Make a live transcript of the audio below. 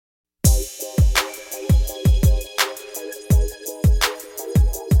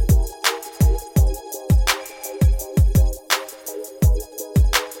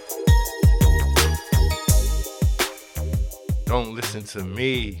Listen to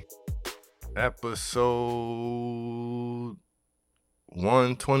Me, episode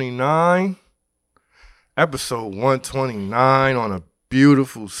 129. Episode 129 on a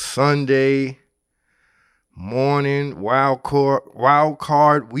beautiful Sunday morning, wild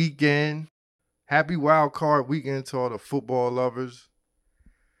card weekend. Happy wild card weekend to all the football lovers.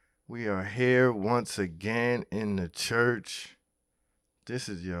 We are here once again in the church. This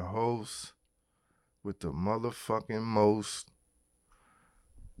is your host with the motherfucking most,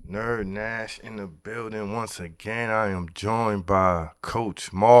 Nerd Nash, in the building once again. I am joined by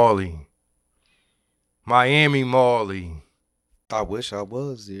Coach Marley, Miami Marley. I wish I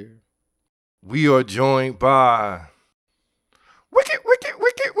was there. We are joined by Wicked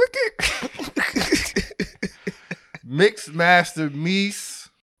Mixed Master Meese,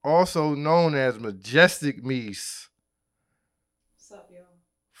 also known as Majestic Meese. What's up, y'all?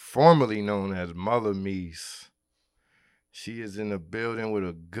 Formerly known as Mother Meese. She is in the building with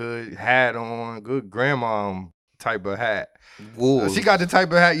a good hat on, good grandma type of hat. Whoa. She got the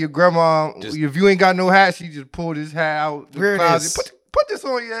type of hat your grandma, if you ain't got no hat, she just pulled this hat out the closet. Put this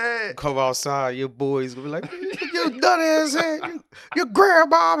on your head. Come outside, your boys gonna be like, your nut ass hat, your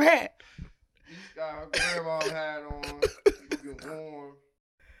grandma hat. She's got her grandma hat on, looking warm.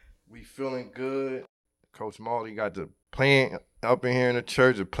 We feeling good. Coach Marley got the plant up in here in the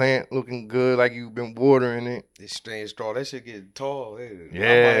church, the plant looking good like you've been watering it. This strange straw, that shit getting tall. Hey. Yeah. I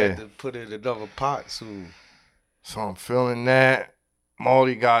might have to put it in another pot soon. So I'm feeling that.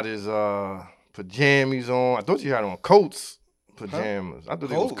 Marley got his pajamas on. I thought you had on coats pajamas. Huh? I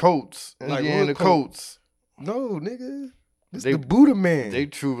thought it was coats. And like the coats. No, nigga. This the Buddha man. They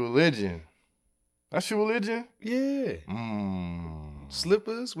true religion. That's your religion? Yeah.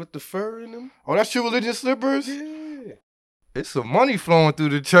 Slippers with the fur in them. Oh, that's your religion slippers? Yeah. It's some money flowing through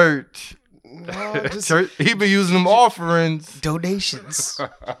the church. No, church. He been using them offerings. Donations.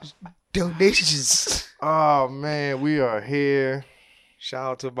 Donations. Oh, man, we are here.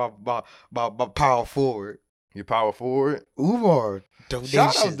 Shout out to my power forward. Your power forward? Umar. Donations.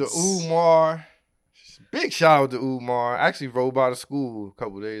 Shout out to Umar. Big shout out to Umar. I actually rode by the school a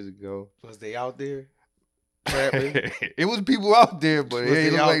couple days ago. Was they out there trapping? It was people out there, but they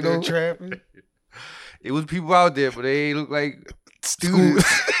ain't look like no trapping. It was people out there, but they ain't look like students.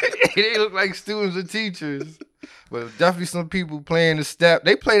 They look like students or teachers. But definitely some people playing the step.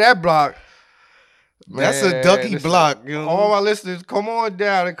 They play that block. Man, that's a ducky block. You know? All my listeners, come on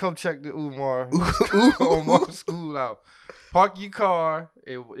down and come check the Umar school out. Park your car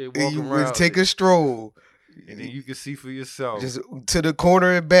and walk around. Take a stroll. And then you can see for yourself. Just to the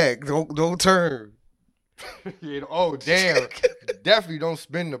corner and back. Don't turn. Oh, damn. Definitely don't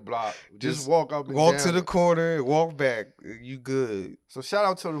spin the block. Just walk up and walk down. To the corner and walk back. You good. So shout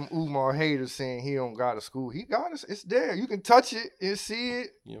out to them Umar haters saying he don't got a school. He got it. It's there. You can touch it and see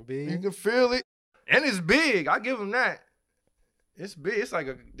it. You can feel it. And it's big. I give him that. It's big. It's like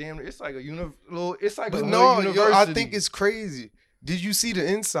a university. I think it's crazy. Did you see the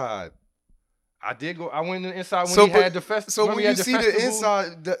inside? I did go. I went inside when he had the festival. So when you see the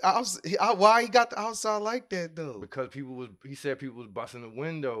inside, why he got the outside like that though? Because he said people was busting the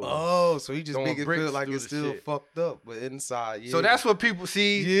windows. Oh, so he just make it feel like it's still fucked up, but inside, yeah. So that's what people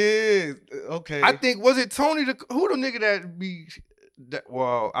see. Yeah, okay. I think, was it Tony, who the nigga that be...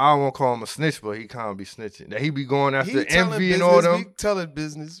 well, I don't want to call him a snitch, but he kind of be snitching. That he be going after envy and all them. He telling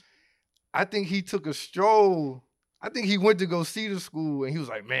business. I think he took a stroll. I think he went to go see the school, and he was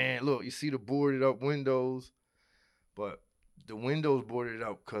like, man, look, you see the boarded up windows? But the windows boarded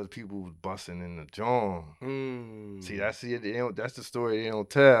up because people was busting in the joint. See, that's it. That's the story they don't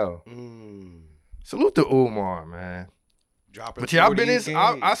tell. Salute to Umar, man. But yeah, I've been in.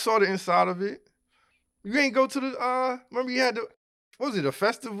 I saw the inside of it. You ain't go to the, remember you had the, what was it, a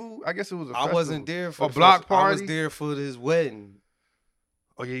festival? I guess it was a festival. I wasn't there for a block party. I was there for his wedding.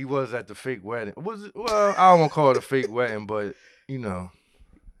 Oh, yeah, he was at the fake wedding. Was it? Well, I don't want to call it a fake wedding, but, you know,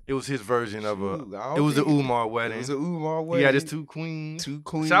 it was his version of it was the Umar wedding. It was an Umar wedding. He had his two queens.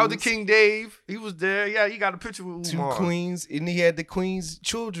 Shout out to King Dave. He was there. Yeah, he got a picture with Umar. 2 queens, and he had the queen's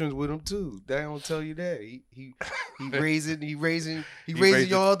children with him, too. They don't tell you that. He raising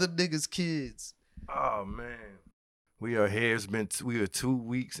y'all other niggas' kids. Oh, man. We are here. We are 2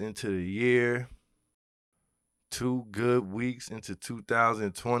 weeks into the year. 2 good weeks into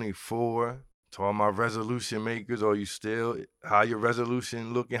 2024. To all my resolution makers, are you still, how your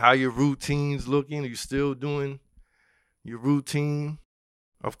resolution looking? How your routines looking? Are you still doing your routine?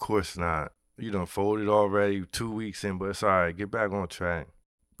 Of course not. You done folded already 2 weeks in, but it's all right. Get back on track.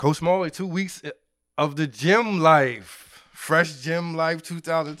 Coach Marley, 2 weeks of the gym life. Fresh Gym Life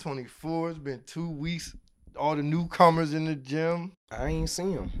 2024. It's been 2 weeks all the newcomers in the gym. I ain't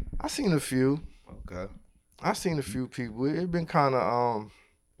seen him. I seen a few. Okay. I seen a few people. It been kind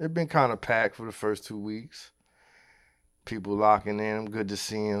of packed for the first 2 weeks. People locking in. I'm good to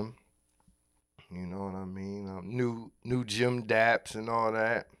see them. You know what I mean? New gym daps and all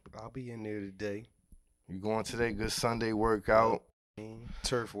that. I'll be in there today. You going today? Good Sunday workout.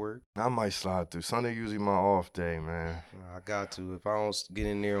 Turf work. I might slide through. Sunday usually my off day, man. I got to. If I don't get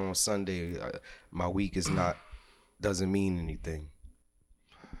in there on Sunday, my week doesn't mean anything.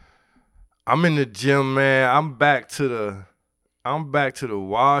 I'm in the gym, man. I'm back to the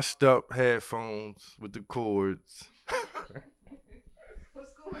washed up headphones with the cords.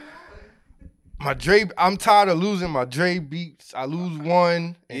 What's going on? My Dre, I'm tired of losing my Dre beats. I lose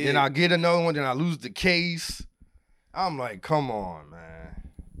one, and then I get another one, then I lose the case. I'm like, come on,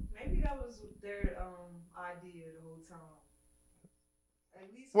 man. Maybe that was their idea the whole time.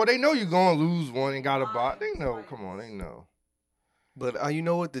 At least Well, they know you're going to lose one and got to buy. They know. Come on, they know. But you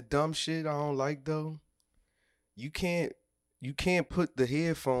know what the dumb shit I don't like though? You can't put the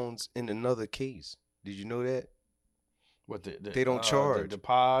headphones in another case. Did you know that? What they don't charge the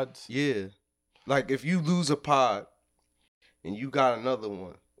pods? Yeah. Like if you lose a pod and you got another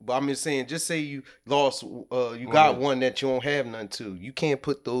one. But I'm just saying, just say you lost, you got one that you don't have none to. You can't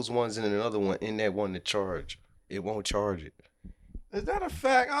put those ones in another one in that one to charge. It won't charge it. Is that a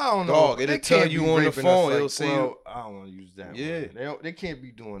fact? I don't know. Dog, it'll tell you on the phone. It'll say, I don't want to use that. Yeah. They can't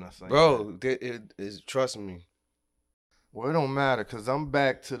be doing us like bro, that. it is, trust me. Well, it don't matter because I'm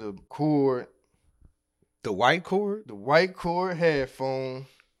back to the cord. The white cord? The white cord headphone.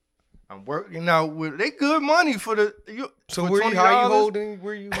 I'm working out with. They good money for the. So for where you holding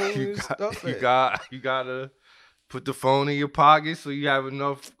this stuff at? You gotta put the phone in your pocket so you have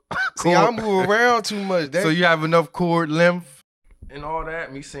enough. See, I move around too much. So you have enough cord length and all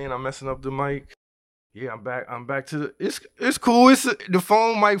that. Me saying I'm messing up the mic. Yeah, I'm back to the. It's cool. The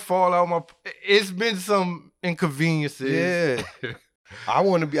phone might fall out It's been some inconveniences. Yeah. I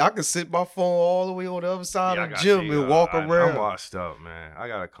can sit my phone all the way on the other side of the gym and walk around. I'm washed up, man. I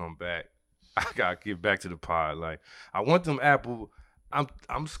gotta come back. I gotta get back to the pod. Like I want them Apple. I'm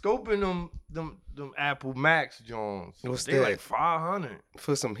scoping them Apple Max Jones. What's they that? like $500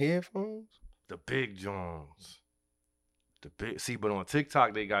 for some headphones. The big Jones. But on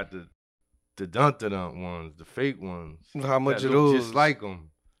TikTok they got the dun ones, the fake ones. How much of those? Just like them.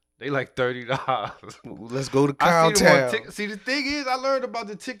 They like $30. Let's go to Cowtown. See, the thing is, I learned about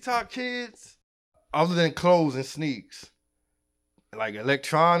the TikTok kids, other than clothes and sneaks, like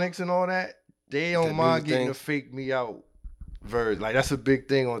electronics and all that. They don't mind getting the fake me out version. Like that's a big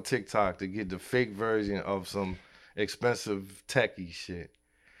thing on TikTok to get the fake version of some expensive techie shit.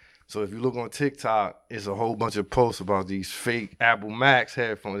 So if you look on TikTok, it's a whole bunch of posts about these fake Apple Max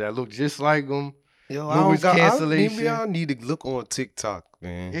headphones that look just like them. Yo, maybe I need to look on TikTok,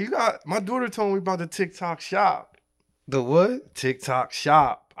 man. Yeah, my daughter told me about the TikTok shop. The what? TikTok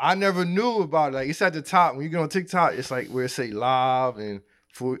shop. I never knew about it. Like it's at the top. When you get on TikTok, it's like where it say live and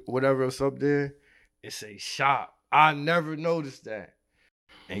for whatever else up there, it say shop. I never noticed that.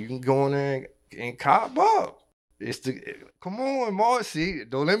 And you can go in there and cop up. Come on, Marcy.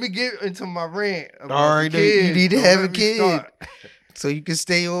 Don't let me get into my rant. All right, you need to have a kid. So you can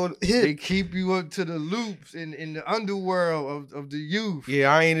stay on hip. They keep you up to the loops in the underworld of the youth.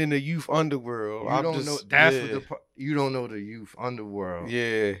 Yeah, I ain't in the youth underworld. You don't know the youth underworld.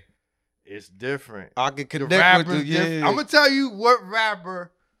 Yeah. It's different. I can connect with I'm gonna tell you what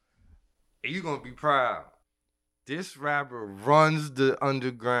rapper, and you're gonna be proud. This rapper runs the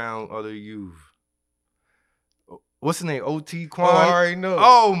underground of the youth. What's his name? OT Quanny? Oh, I already know.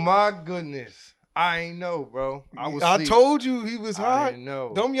 Oh my goodness. I ain't know, bro. I told you he was hot. I didn't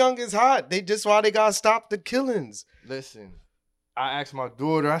know. Them young is hot. That's why they gotta stop the killings. Listen, I asked my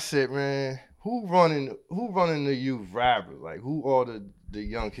daughter, I said, man, who running the youth rapper? Like who all the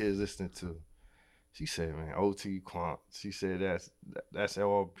young kids listening to? She said, man, OT Quant. She said that's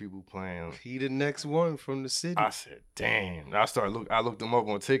all people playing. He the next one from the city. I said, damn. I looked him up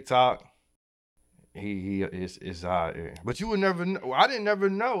on TikTok. He is out there. But you would never know. I didn't never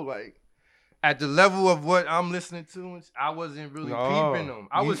know, like. At the level of what I'm listening to, I wasn't really peeping him.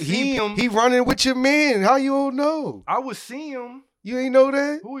 I was seeing him. He running with your man. How you don't know? I was seeing him. You ain't know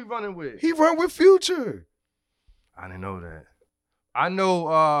that? Who he running with? He run with Future. I didn't know that. I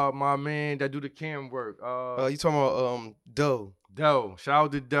know my man that do the cam work. You talking about Doe? Doe. Shout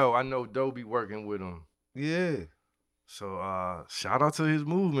out to Doe. I know Doe be working with him. Yeah. So shout out to his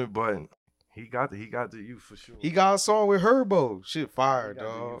movement, but he got the youth for sure. He got a song with Herbo. Shit fire,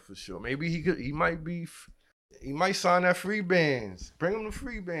 dog. For sure. Maybe he might sign that free bands. Bring him the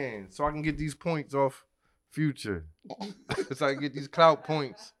free bands so I can get these points off Future. So I can get these clout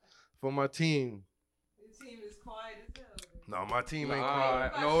points for my team. Your team is quiet as hell. No, my team ain't Nah.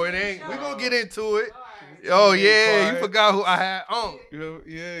 quiet. No, it ain't. We gonna get into it. Alright. Oh Team ain't yeah, you quiet. forgot who I had. Yeah, your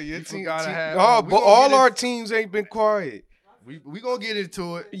You team. forgot I had- No, we but gonna all get our it- teams ain't been quiet. We gonna get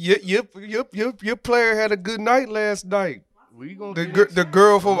into it. Your player had a good night last night. We gonna The get the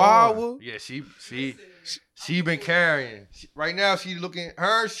girl from Come on. Iowa. Yeah, she been carrying. Right now she looking.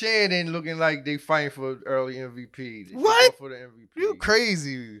 Her and Shannon looking like they fighting for early MVP. They What? going for the MVP? You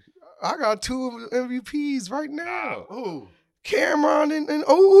crazy? I got 2 MVPs right now. Who? Cameron and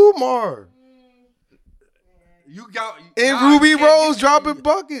Umar. You got And nah, Ruby you can't- Rose dropping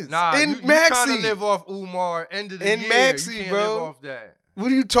buckets. Nah, and you trying to Maxie. live off Umar end of the And year. Maxie, you can't bro. live off that.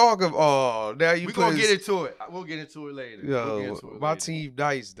 What are you talking? Oh, now you We put gonna his- get into it. We'll get into it later. We'll get Yo, into it my later. team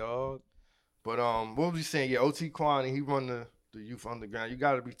nice, dog. But what was he saying? Yeah, OT Quanny, he run the youth underground. You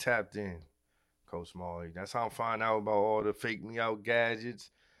got to be tapped in, Coach Marley. That's how I'm finding out about all the fake me out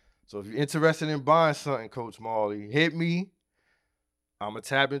gadgets. So if you're interested in buying something, Coach Marley, hit me. I'ma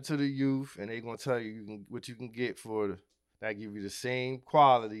tap into the youth, and they gonna tell you what you can get that give you the same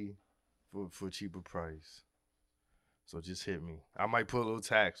quality for a cheaper price. So just hit me. I might put a little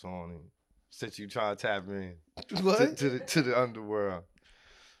tax on it since you trying to tap in What? to the underworld.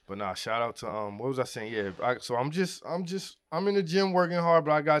 But nah, shout out to what was I saying? Yeah, I'm in the gym working hard,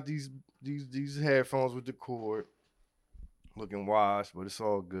 but I got these headphones with the cord, looking washed, but it's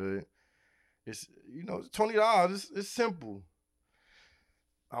all good. It's it's $20. It's simple.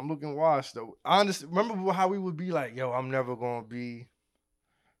 I'm looking washed though. Honestly, remember how we would be like, yo, I'm never gonna be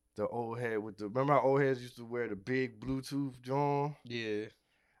the old head with the. Remember how old heads used to wear the big Bluetooth John? Yeah.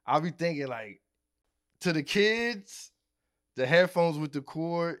 I'll be thinking like, to the kids, the headphones with the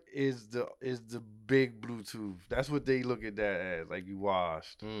cord is the big Bluetooth. That's what they look at that as, like you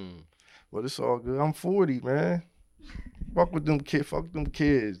washed. But it's all good. I'm 40, man. Fuck with them kids. Fuck them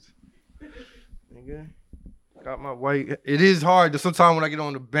kids. Nigga. Got my white. It is hard. Sometimes when I get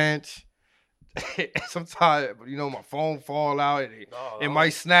on the bench, sometimes my phone fall out. And it might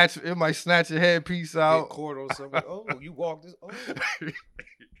snatch. It might snatch a headpiece out. Cord or something. Oh, you walked this. Oh.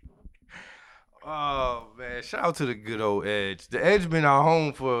 Oh man! Shout out to the good old Edge. The Edge been our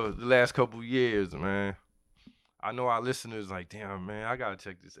home for the last couple years, man. I know our listeners like, damn man, I gotta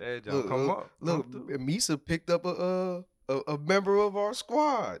check this Edge out. Look, Misa picked up a member of our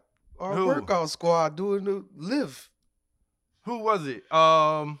squad, our Who? workout squad, doing the lift. Who was it?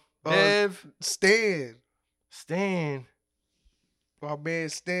 Dev, Stan, my man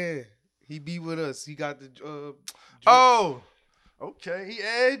Stan. He be with us. He got the Oh, okay. He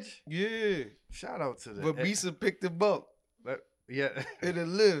Edge. yeah. Shout out to that. But Misa picked him up Yeah, in the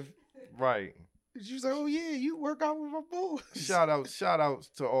lift. right. She was like, "Oh yeah, you work out with my boys." Shout out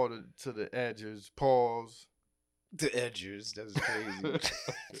to all the Edgers. Pause. The Edgers. That's crazy.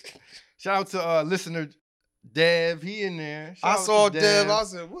 Shout out to listener Dev. He in there. Shout I out saw to Dev. I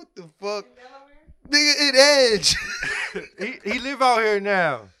said, "What the fuck, In Delaware? nigga? It Edge." he live out here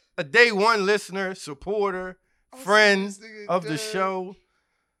now. A day one listener, supporter, friend This nigga of the Dev. show.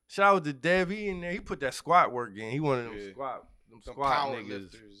 Shout out to Dev. He in there. He put that squat work in. He one of them Yeah. squat Some squat power niggas.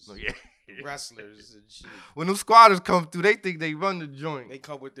 lifters. So, yeah. Wrestlers and shit. When them squatters come through, they think they run the joint. They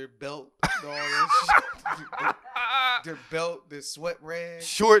come with their belt and all that shit. Their belt, their sweat rag.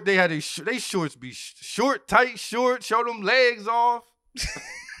 Short, they had they shorts be short, tight, short. Show them legs off.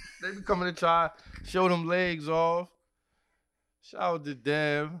 They be coming to try show them legs off. Shout out to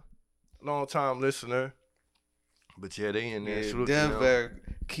Dev, long time listener. But yeah, they in there. Yeah, Salute to Dev them. better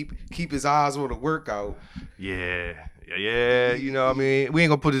keep his eyes on the workout. Yeah. You know what I mean? We ain't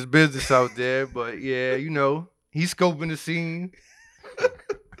gonna put his business out there, but yeah, he's scoping the scene.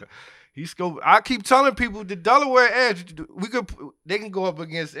 I keep telling people the Delaware Edge, they can go up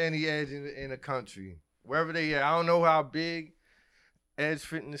against any Edge in the country, wherever they at. I don't know how big Edge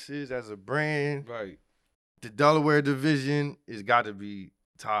Fitness is as a brand. Right. The Delaware division has got to be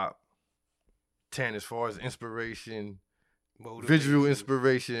top 10 as far as inspiration. Visual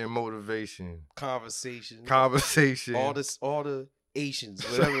inspiration and motivation. Conversation. All the Asians.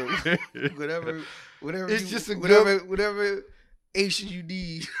 Whatever. It's just a whatever Asian you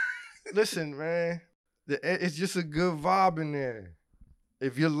need. Listen, man. It's just a good vibe in there.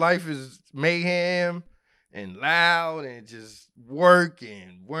 If your life is mayhem and loud and just work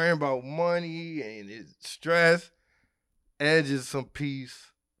and worrying about money and it's stress, Edge is some peace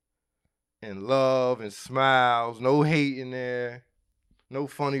and love and smiles, no hate in there, no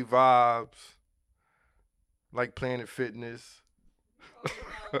funny vibes, like Planet Fitness.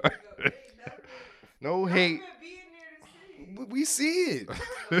 No hate. We see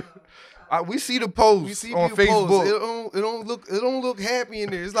it. We see the posts We see on people Facebook. post. It don't look happy in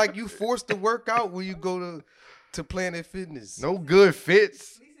there. It's like you forced to work out when you go to Planet Fitness. No good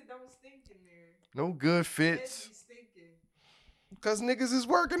fits. At least it don't stink in there. No good Beds fits. be stinking. Because niggas is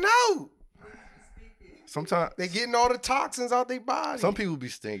working out. Beds be stinking. Sometimes They getting all the toxins out their body. some people be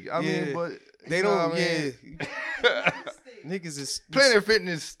stinky. I mean, Yeah. but They you know don't. what I mean? Yeah. Niggas is Planet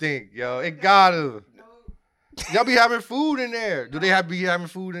Fitness stink, yo. It gotta. No. Y'all be having food in there. Do they be having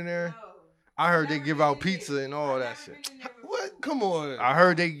food in there? No. I heard they Never give been out in pizza there. and all I that never shit. been in there with What? food. Come on. I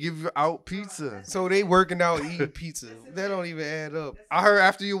heard they give out pizza. So they working out eating pizza. That don't even add up. I heard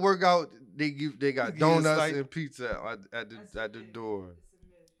after you work out, they got Yeah, donuts it's like- and pizza at That's the a myth. door.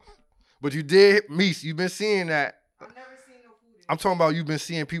 It's a myth. But you did, Meese, you been seeing that. I've never seen no food in I'm talking about you been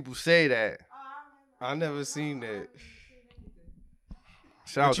seeing people say that. I never seen that.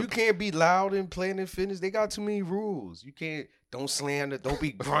 Shout out But you can't be loud in Planet Fitness. They got too many rules. You can't. Don't slander. Don't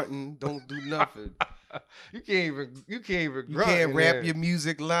be grunting. Don't do nothing. you can't even You grunt can't in rap there. your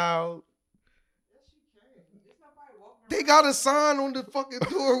music loud. Yes, you can. There's nobody walking They around. got a sign on the fucking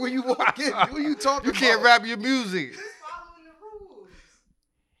door when you walk in. What are you talking You can't about? rap your music. Just following the rules.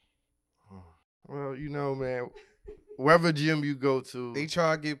 Well, you know, man, wherever gym you go to, They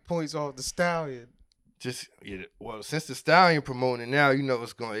try to get points off the stallion. just well, since the stallion promoting it now, you know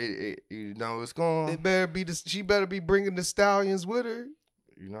it's going. You know it's going. It better be she better be bringing the stallions with her.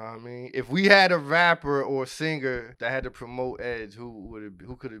 You know what I mean? If we had a rapper or singer that had to promote Edge, who would it be?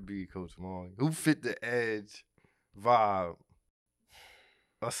 Who could it be, Coach Marley? Who fit the Edge vibe?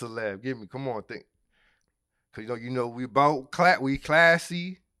 A celeb. Give me, come on, think. Cause you know we we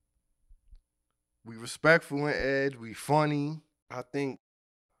classy, we respectful in Edge, we funny, I think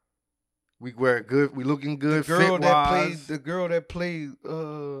we wear good, we looking good. the girl fit that played wise. the girl that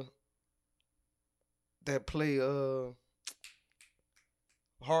played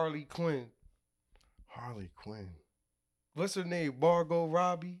Harley Quinn. Harley Quinn. What's her name? Margot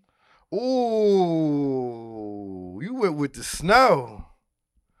Robbie. Ooh, you went with the snow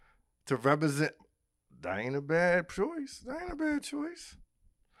to represent. That ain't a bad choice. That ain't a bad choice.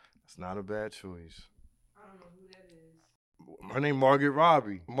 That's not a bad choice. I don't know who that is. Her name Margot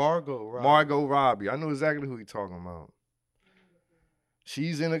Robbie. Margot Robbie. Margot Robbie. I know exactly who you talking about.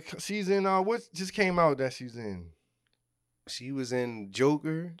 She's in what just came out that she's in. She was in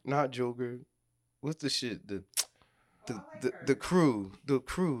Joker, not Joker. What's the shit? I like her. The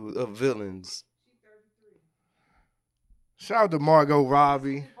crew of villains. She's 33. Shout out to Margot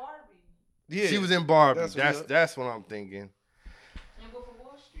Robbie. She's Barbie. Yeah, She was in Barbie. That's That's what I'm thinking. And Wolf of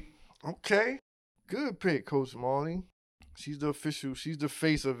Wall Street. Okay. Good pick, Coach Marley. She's the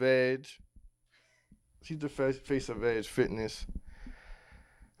face of Edge. She's the face of Edge Fitness.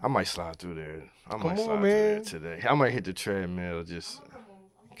 I might slide through there. Come on, man. Today. I might hit the treadmill, just Come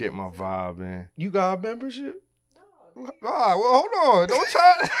on. get my vibe in. You got a membership? No. Ah, well, hold on. Don't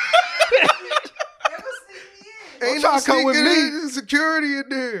try. Never see me in. Ain't trying to come with me. There's security in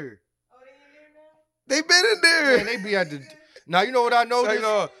there. Oh, they in there now? They been in there. Man, they be at the. Now you know what I Say, noticed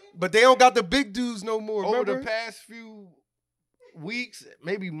no, but they don't got the big dudes no more. over Remember? the past few weeks,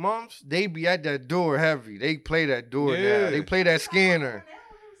 maybe months. They be at that door heavy. They play that door Yeah. now. They play that scanner. They don't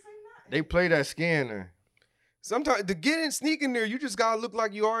even say nothing. They play that scanner. Sometimes to get in, sneak in there, you just gotta look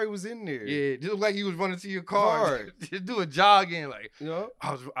like you already was in there. Yeah, just like you was running to your car. Hard. Just do a jogging like You know.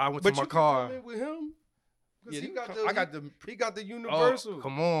 I went But to my you car. can come in with him. 'Cause Yeah, he got I got the he got the oh, universal.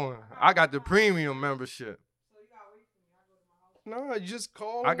 come on. I got the premium membership. So you gotta wait for me. I go to my house. No, you just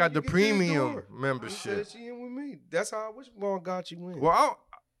call. I her got when the you get to premium door. She membership. said she in with me. That's how. Which one got you in? Well,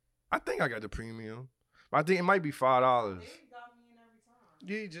 I think I got the premium. I think it might be $5. They got me in every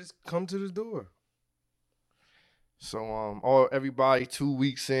time. Yeah, just come to the door. So everybody 2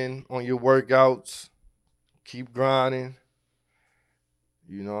 weeks in on your workouts, keep grinding.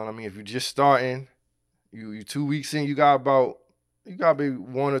 You know what I mean? If you're just starting, you 2 weeks in, you got maybe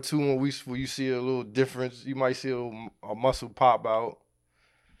 1 or 2 more weeks before you see a little difference. You might see a muscle pop out.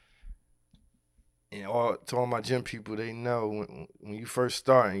 And to all my gym people, they know when you first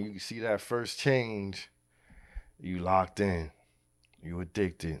start and you see that first change, you locked in. You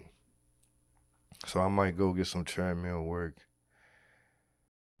addicted. So I might go get some treadmill work.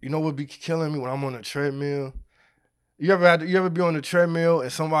 You know what be killing me when I'm on a treadmill? You ever be on the treadmill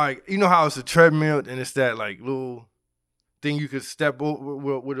and somebody, you know how it's a treadmill and it's that like little thing you could step over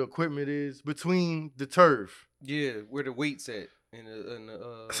where the equipment is between the turf. Yeah, where the weights at?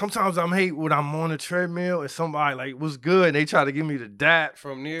 Sometimes I'm hate when I'm on the treadmill and somebody like, what's good? And they try to give me the dap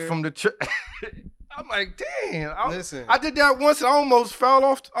from there. from the I'm like, damn. Listen, I did that once and I almost fell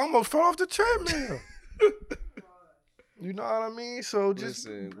off the treadmill. You know what I mean? So just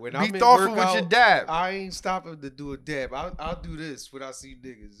Listen, when be I'm in thoughtful with your workout, dab. I ain't stopping to do a dab. I'll do this when I see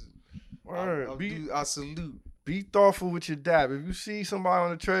niggas. Word. I salute. Be thoughtful with your dab. If you see somebody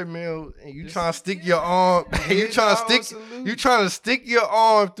on the treadmill and you Just- trying to stick your arm, you trying to stick your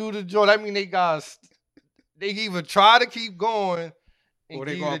arm through the joint. That mean they either try to keep going and or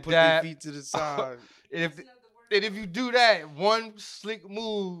they give you gonna the put their dab. feet to the side. And if you do that, one slick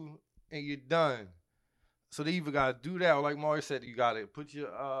move and you're done. So they either gotta do that, or like Maury said, you gotta put your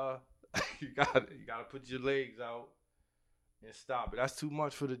you gotta put your legs out and stop it. That's too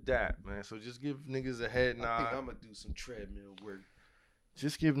much for the dap, man. So just give niggas a head nod. I think I'm gonna do some treadmill work.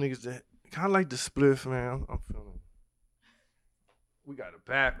 Just give niggas the kind of like the spliff, man. I'm feeling. We got a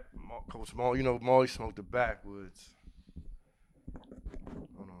back, Coach Maul. You know, Molly smoked the backwoods.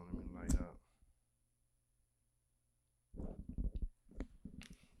 Hold on, let me light up.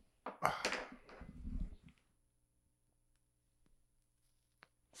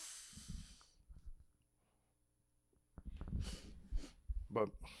 But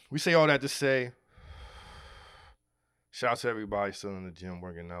we say all that to say, shout out to everybody still in the gym,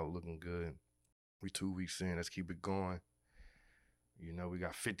 working out, looking good. We 2 weeks in. Let's keep it going. You know, we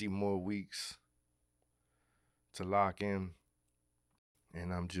got 50 more weeks to lock in.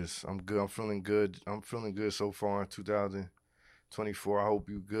 And I'm good. I'm feeling good. I'm feeling good so far in 2024. I hope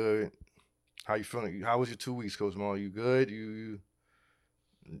you good. How you feeling? How was your 2 weeks, Coach Maul? You good? You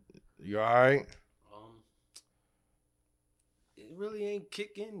all right? It really ain't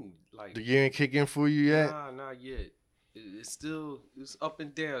kicking. Like The year ain't kicking for you yet? Nah, not yet. It's up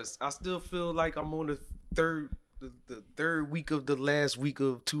and down. I still feel like I'm on the third week of the last week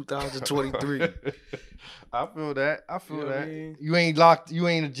of 2023. I feel that. You know what I mean? You ain't locked. You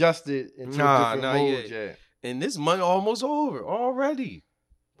ain't adjusted into a different not mode yet. And this month almost over already.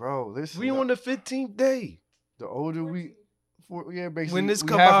 Bro, listen. We on the 15th day. The older basically. When this we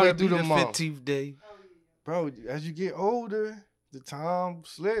come out, halfway it'll be through the the month. 15th day. Bro, as you get older, the time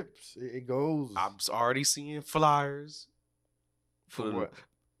slips. It goes. I'm already seeing flyers For what?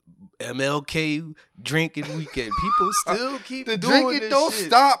 MLK drinking weekend. People still keep The doing drinking this don't shit.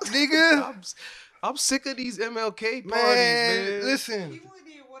 stop, nigga. I'm sick of these MLK parties, Man, man. listen. He wouldn't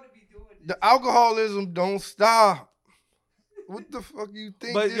even want to be doing this. The alcoholism don't stop. What the fuck you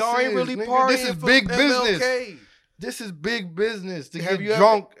think But this y'all ain't is, really nigga? partying This is for big MLK. business. This is big business to Have get you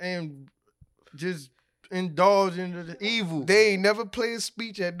drunk and just indulge into the evil. They ain't never played a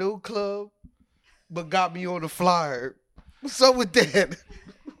speech at no club, but got me on the flyer. What's up with that?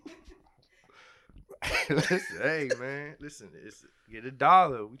 Listen, hey man, listen, it's get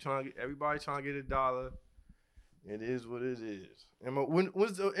 $1. Everybody trying to get $1. It is what it is.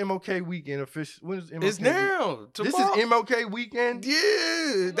 When's the MLK weekend official? When is MLK? It's now. Tomorrow. This is MLK weekend.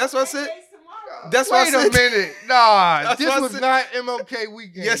 Yeah, that's what I said. Tomorrow. That's what I Wait said. a minute, nah, That's this what I was said. not MLK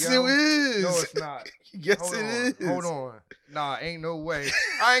weekend. Yes, yo. it is. No, it's not. Yes, Hold it on, is. Hold on. Nah, ain't no way.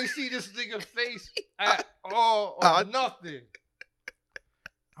 I ain't see this nigga face at all or nothing.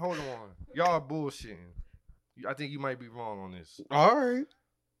 Hold on. Y'all are bullshitting. I think you might be wrong on this. All right.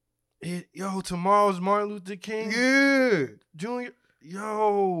 Tomorrow's Martin Luther King Jr.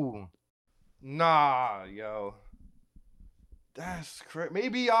 Yo. Nah, yo. That's crazy.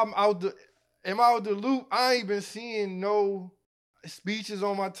 Maybe am I out the loop? I ain't been seeing no speeches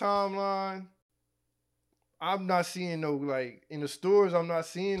on my timeline. I'm not seeing no, like, in the stores, I'm not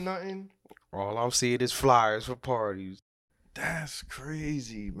seeing nothing. All I'm seeing is flyers for parties. That's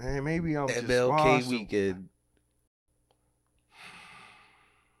crazy, man. Maybe I'm just MLK lost. weekend.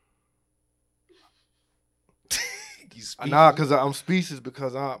 Nah, because I'm speechless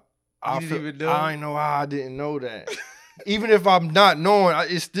because I didn't even know? I know how I didn't know that. Even if I'm not knowing,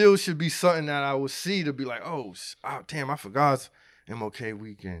 it still should be something that I would see to be like, oh damn, I forgot it's MLK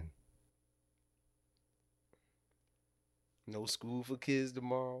weekend. No school for kids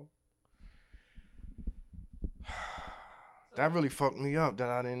tomorrow. That really fucked me up that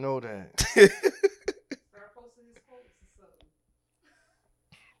I didn't know that. Start posting his quotes or something.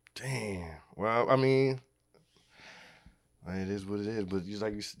 Damn. Well, I mean, it is what it is. But just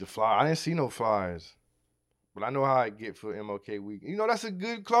like you said, the flyer, I didn't see no flyers. But I know how I get for MLK weekend. You know, that's a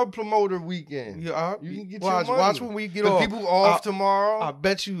good club promoter weekend. Yeah, you can get watch, your money. Watch when we get the off. people off tomorrow. I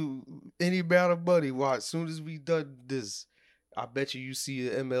bet you any amount of money. Watch, as soon as we done this, I bet you see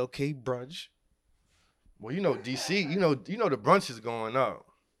an MLK brunch. Well, you know, DC, you know the brunch is going up.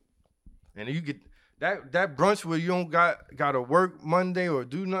 And you get that brunch where you don't gotta work Monday or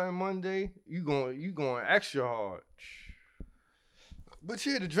do nothing Monday, you going extra hard. But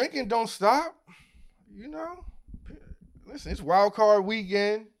yeah, the drinking don't stop. You know? Listen, it's wild card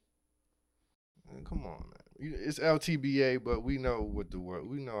weekend. Man, come on, man. It's LTBA, but we know what the word.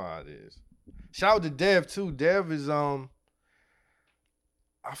 We know how it is. Shout out to Dev too. Dev is I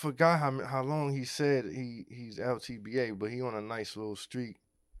forgot how long he said he's LTBA, but he on a nice little streak.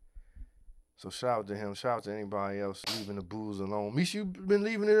 So shout out to him. Shout out to anybody else leaving the booze alone. Mish, you been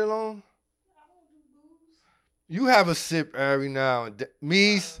leaving it alone? I don't do booze. You have a sip every now and then.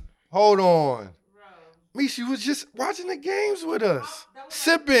 Mish, hold on. Bro. Mish, you was just watching the games with us. That was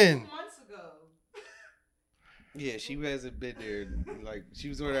Sipping. Like 2 months ago. Yeah, she hasn't been there. Like she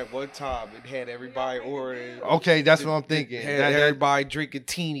was on that one time and had everybody ordering. Okay, that's what I'm thinking. Had everybody drinking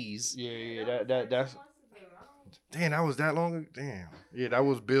teenies. Yeah, that's. Damn, that was that long ago? Damn. Yeah, that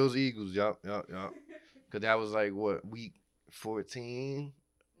was Bills Eagles. Yup. Because that was like, what, week 14?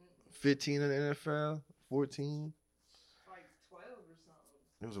 15 in the NFL? 14? Like 12 or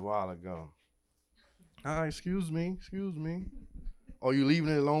something. It was a while ago. All right, excuse me. Oh, you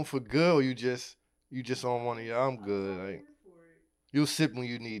leaving it alone for good, or you just on one of your, I'm good. Like, you'll sip when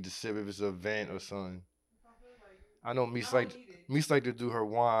you need to sip if it's an event or something. I know Mish like to do her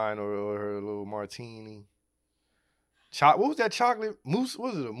wine or her little martini. What was that chocolate mousse?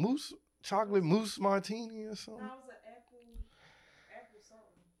 Was it a mousse? Chocolate mousse martini or something? No, it was an apple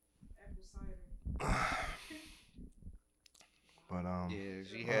something. Apple cider. But yeah,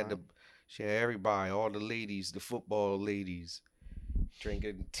 she had everybody, all the ladies, the football ladies,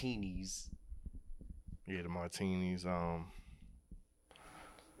 drinking teenies. Yeah, the martinis. That's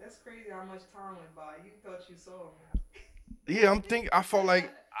crazy how much time went by. You thought you saw me. Yeah, I felt like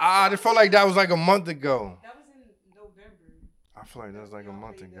it felt like that was like a month ago. That was in November. I feel like that was like a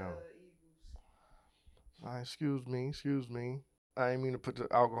month ago. Eagles. All right, excuse me. I didn't mean to put the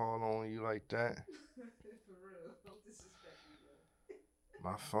alcohol on you like that. For real. Don't disrespect me, though.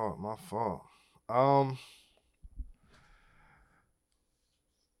 My fault.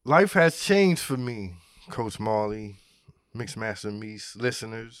 Life has changed for me, Coach Marley, Mixmaster Meese,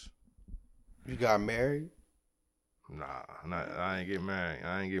 listeners. You got married? Nah, I ain't get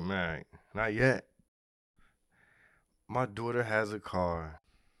married. Not yet. My daughter has a car.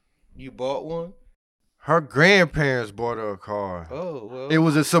 You bought one? Her grandparents bought her a car. Oh, well. It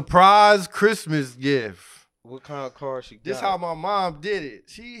was a surprise Christmas gift. What kind of car she got? This how my mom did it.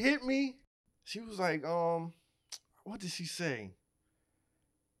 She hit me. She was like, what did she say?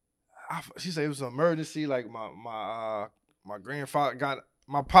 She said it was an emergency. Like my grandfather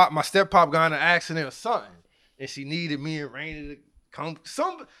my step pop got in an accident or something, and she needed me and Raina to come.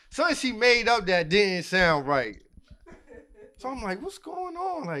 Something she made up that didn't sound right. So I'm like, what's going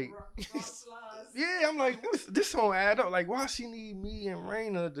on? Like, yeah, I'm like, this don't add up. Like, why she need me and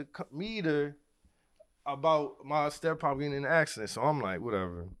Raina to meet her about my step pop getting in an accident? So I'm like,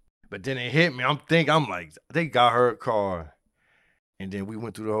 whatever. But then it hit me. I'm like, they got her a car. And then we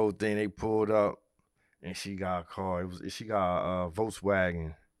went through the whole thing. They pulled up, and she got a car. She got a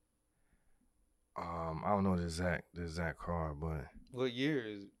Volkswagen. I don't know the exact car, but what year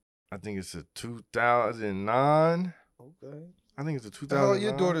is it? I think it's a 2009. Okay. I think it's a 2009. Oh,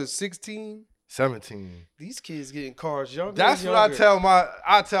 your daughter's 16? 17. These kids getting cars younger. That's what I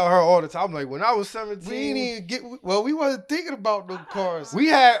tell her all the time. I'm like, when I was 17, we didn't even we wasn't thinking about no cars.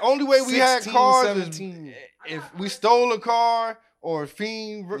 Only way we 16, had cars 17. is if we stole a car or a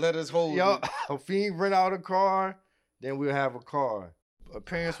fiend let us hold it. A fiend rent out a car, then we'll have a car. Her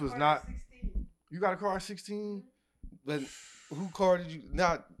parents was not. 16. You got a car at 16? But who car did you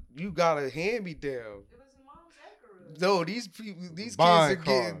not? You got a hand me down. It was mom's Acura. No, these kids Buying are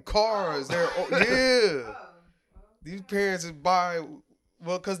getting cars. They're yeah. These parents is buying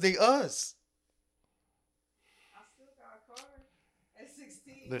because they us. I still got a car at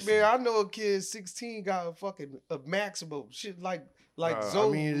 16. Listen. Man, I know a kid 16 got a maximum shit like I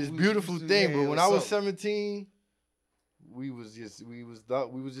mean, it's a beautiful thing, but when I was 17, we was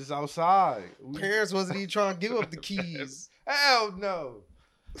just outside. Parents wasn't even trying to give up the keys. Hell no.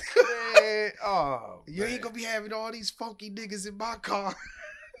 Man, you ain't gonna be having all these funky niggas in my car.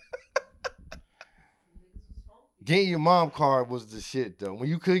 Getting your mom car was the shit though. When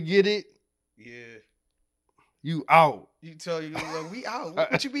you could get it, yeah, you out. You tell you we out.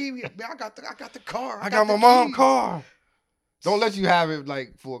 What you mean? I got the car. I got my mom's car. Don't let you have it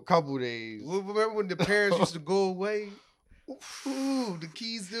like for a couple days. Remember when the parents used to go away? Ooh, the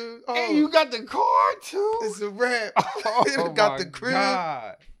keys there. Oh, and you got the car too? It's a wrap. Oh, got the crib.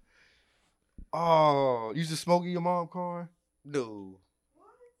 God. Oh, you used to smoke in your mom's car? No.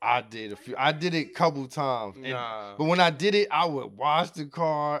 I did a couple times. Nah. But when I did it, I would wash the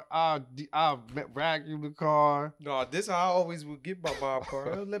car. I vacuum the car. No, this how I always would get my mom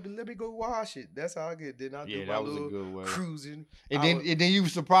car. Oh, let me go wash it. That's how I get. Then I do my that was a little good way. cruising. And then you were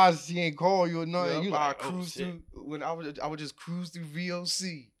surprised she ain't call you or nothing. Yep, You I like, cruise shit. through when I would just cruise through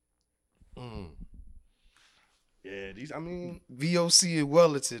VOC. Yeah, I mean, VOC in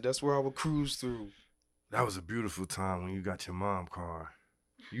Wellington. That's where I would cruise through. that was a beautiful time when you got your mom car.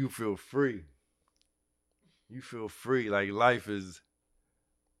 You feel free. You feel free. Like life is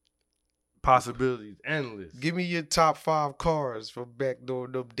possibilities endless. Give me your top 5 cars from back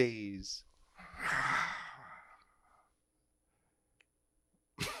during them days.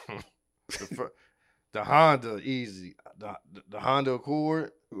 The Honda, easy. The Honda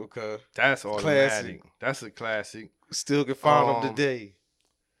Accord. Okay. That's automatic. Classic. That's a classic. Still can find them today.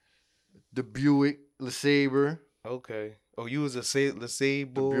 The Buick LeSabre. Okay. Oh, you was a LeSabre. The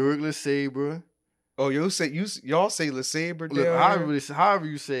Buick LeSabre. Oh, y'all say LeSabre down Look, here? however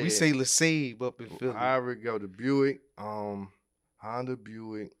you say We it. say LeSabre up in Philly. However it go. The Buick. Honda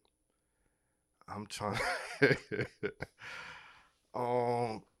Buick. I'm trying.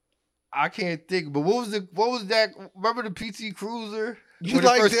 I can't think. But what was that? Remember the PT Cruiser? You when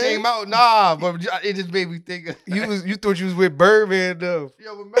like it first that? came out? Nah, but it just made me think. You thought you was with Birdman though.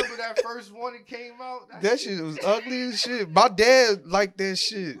 Yo, remember that first one that came out? That shit was ugly as shit. My dad liked that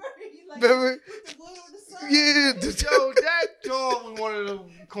shit. Like, Remember? with the wood on the side. Yeah. Yo, that dog was one of the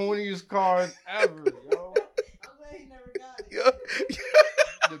corniest cars ever, yo. I'm glad he never got it. Yo.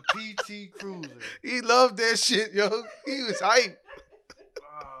 The PT Cruiser. He loved that shit, yo. He was hype.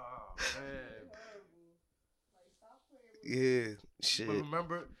 Oh, man. Yeah, shit. But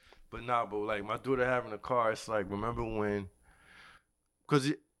remember, but like my daughter having a car, it's like, remember when,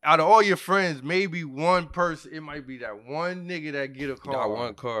 because out of all your friends, maybe one person, it might be that one nigga that get a car. Got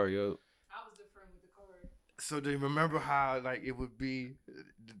one car, yo. I was the friend with the car. So they remember how like it would be,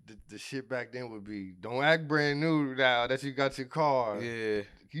 the shit back then would be, don't act brand new now that you got your car. Yeah.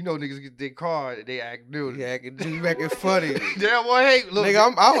 You know niggas get their car, they act new. You acting funny. Yeah, well, hey, look.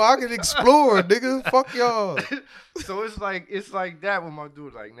 Nigga, I can explore, nigga. Fuck y'all. So it's like that with my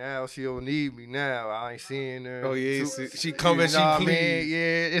dude. Like now she don't need me now. I ain't seeing her. Oh yeah, too- she come and she know what I mean? clean.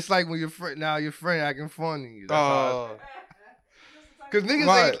 Yeah, it's like when your friend acting funny. That's how Oh, Cause niggas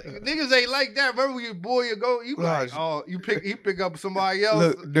Right. niggas ain't like that. Remember when your boy you go, you be like, Right. oh, he pick up somebody else.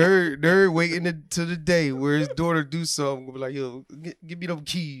 look, nerd waiting to the day where his daughter do something. Gonna be like, yo, give me them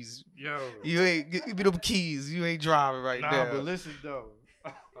keys. Yo, You ain't give me them keys. You ain't driving right nah, now. but listen though.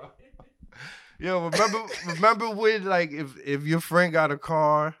 Yo, remember when like if your friend got a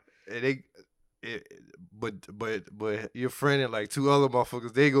car and but your friend and like 2 other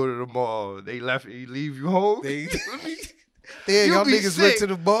motherfuckers, they go to the mall, they leave you home. Damn, You y'all be niggas went sick. to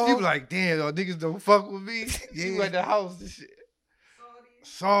the mall. You be like, damn, y'all niggas don't fuck with me. You Yeah. at the house and shit.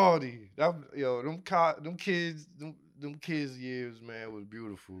 Salty. Them kids years, man, was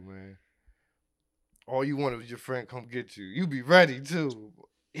beautiful, man. All you wanted was your friend come get you. You be ready too.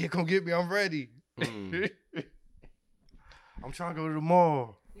 Here, come get me. I'm ready. I'm trying to go to the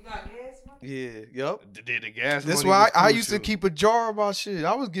mall. You got gas money? Yeah, yup. The gas. That's money why was I used to crucial. keep a jar of my shit.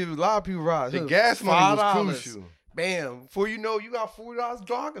 I was giving a lot of people rides. The Look, gas money was $5. crucial. Bam. Before you know, you got $40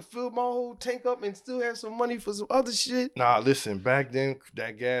 draw. I can fill my whole tank up and still have some money for some other shit. Nah, listen. Back then,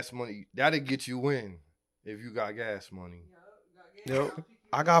 that gas money that'll get you in if you got gas money. Yep.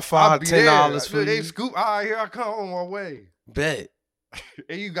 I got I'll $5, be $10 there. for They you. scoop. All right, here I come on my way. Bet.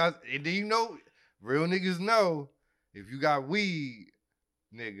 And then you know, real niggas know if you got weed,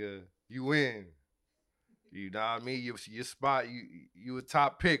 nigga, you in. You know what I mean? Your spot, you a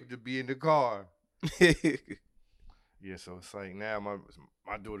top pick to be in the car. Yeah, so it's like now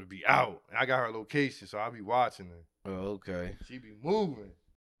my daughter be out. And I got her location, so I'll be watching her. Oh, okay. She be moving.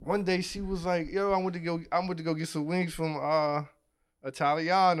 One day she was like, yo, I went to go get some wings from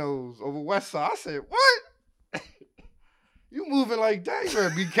Italiano's over West Side. I said, what? You moving like that? You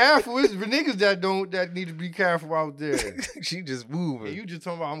better be careful. It's the niggas that need to be careful out there. She just moving. And you just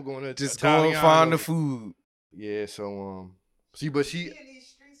talking about I'm going to Just go and find the Italiano's. food. Yeah, so she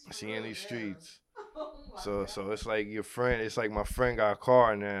in these streets. Oh my So God. it's like your friend. It's like my friend got a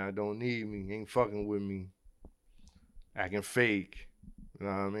car now. Don't need me. Ain't fucking with me. Acting fake. You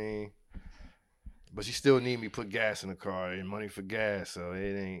know what I mean? But she still need me put gas in the car and money for gas. So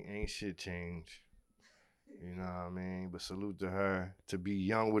it ain't shit changed. You know what I mean? But salute to her. To be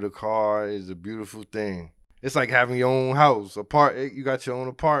young with a car is a beautiful thing. It's like having your own house. You got your own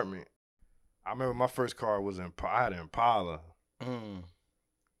apartment. I remember my first car was I had an Impala.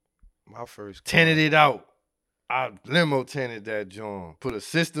 My first car. Tinted it out. I limo tinted that joint. Put a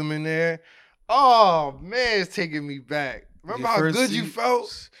system in there. Oh man, it's taking me back. Remember how good you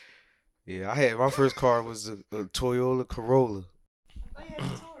felt? Yeah, I had my first car was a Toyota Corolla. Oh, you had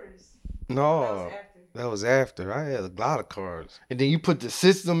the Taurus. No, that was after. I had a lot of cars. And then you put the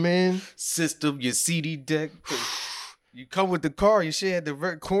system in. System, your CD deck. You come with the car, you shit had the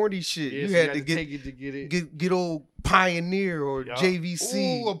very corny shit. Yeah, you so had to take it to get it. Get old Pioneer or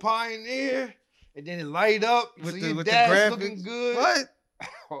JVC. Ooh, a Pioneer. And then it light up with so the dash graphics. Looking good.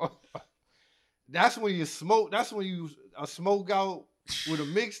 What? That's when you smoke. That's when you smoke out with a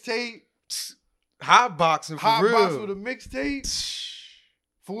mixtape. Hot boxing for Hot real. box with a mixtape.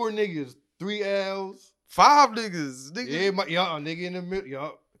 4 niggas, 3 L's. 5 niggas. Yeah, nigga in the middle.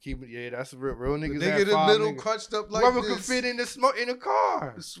 Yup. Keep it. Yeah, that's real niggas. The nigga in the middle, crunched up like whoever this. could fit in the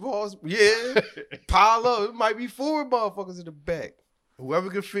car. Yeah, pile up. It might be 4 motherfuckers in the back. Whoever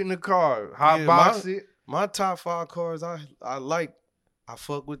could fit in the car, hot box it. My top 5 cars, I like. I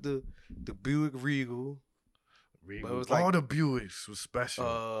fuck with the Buick Regal. But it was like all the Buicks was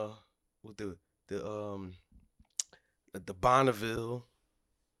special. With the Bonneville,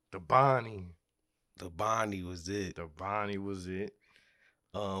 the Bonnie was it. The Bonnie was it.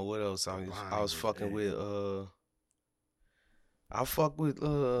 What else? I was fucking with. I fuck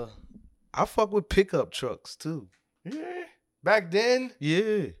with pickup trucks too. Yeah, back then.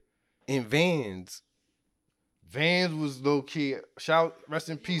 Yeah, and vans. Vans was low key. Rest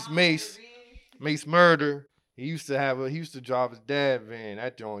in peace, Mace. Mace Murder. He used to drive his dad van.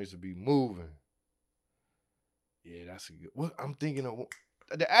 That joint used to be moving. Yeah, that's a good. What I'm thinking of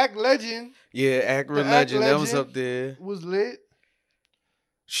the Act Legend. Yeah, Acura Legend. That was up there. Was lit.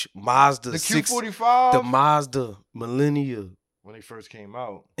 Mazda. The Q45. The Mazda Millennia. When they first came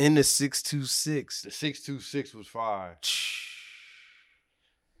out. And the 626. The 626 was fire.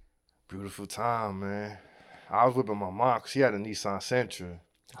 Beautiful time, man. I was whipping my mom because she had a Nissan Sentra.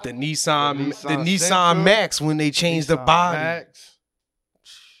 The Nissan Max when they changed the body. Max.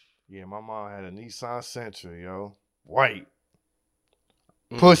 Yeah, my mom had a Nissan Sentra, yo. White.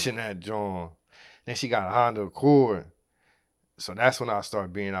 Pushing that joint. Then she got a Honda Accord. So that's when I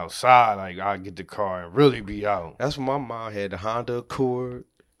started being outside. Like, I get the car and really be out. That's when my mom had the Honda Accord.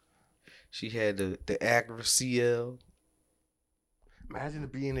 She had the Acura CL. Imagine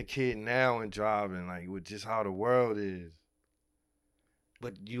being a kid now and driving, like, with just how the world is.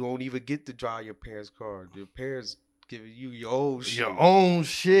 But you won't even get to drive your parents' car. Your parents giving you your own shit. Your own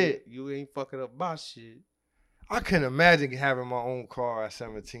shit. You ain't fucking up my shit. I couldn't imagine having my own car at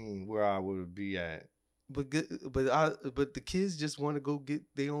 17 where I would be at. But the kids just want to go get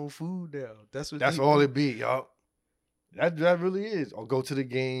their own food now. That's all it be, y'all. That really is. Or go to the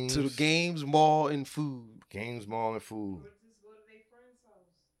games. To the games, mall, and food. Games, mall, and food. Just go to their friend's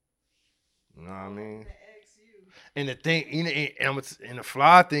house. You know what I mean? And the thing, and the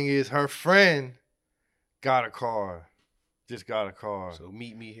fly thing is, her friend got a car. Just got a car. So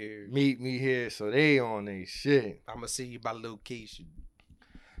meet me here. Meet me here. So they on their shit. I'm going to send you my location.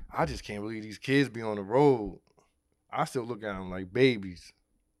 I just can't believe these kids be on the road. I still look at them like babies.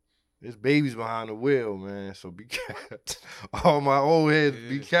 There's babies behind the wheel, man. So be careful. All my old heads,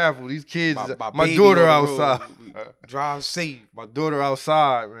 be careful. These kids, my daughter outside. Drive safe. My daughter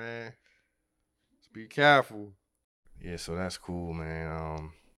outside, man. Just be careful. Yeah, so that's cool,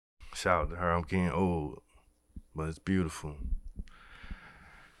 man. Shout out to her. I'm getting old, but it's beautiful.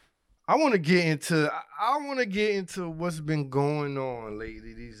 I want to get into what's been going on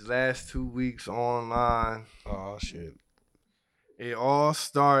lately. These last 2 weeks online. Oh shit! It all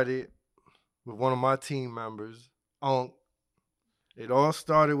started with one of my team members, Unc. It all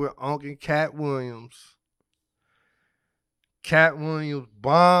started with Unc and Katt Williams. Katt Williams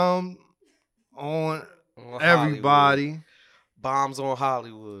bombed on everybody. Hollywood. Bombs on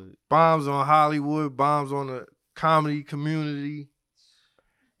Hollywood. Bombs on Hollywood. Bombs on the comedy community.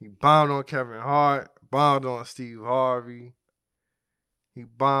 He bombed on Kevin Hart. Bombed on Steve Harvey. He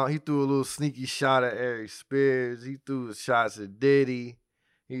threw a little sneaky shot at Ari Spears. He threw shots at Diddy.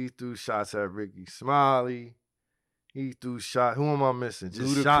 He threw shots at Ricky Smiley. He threw shots. Who am I missing?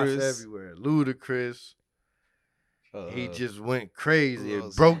 Just Ludacris. Shots everywhere. Ludacris. He just went crazy.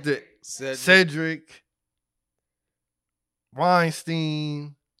 It broke the Cedric.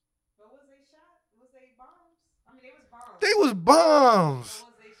 Weinstein. But was they shot? Was they bombs? I mean, they was bombs. They was bombs. But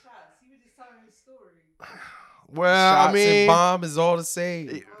was they shots? He was just telling his story. Well, shots I mean, and bomb is all the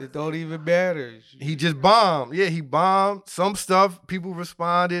same. It don't even matter. He just bombed. Yeah, he bombed. Some stuff, people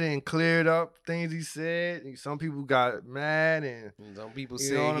responded and cleared up things he said. And some people got mad and some people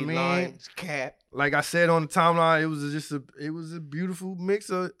said he lied. Cap. Like I said on the timeline, it was a beautiful mix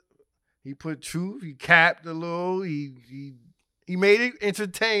of He put truth. He capped a little. He made it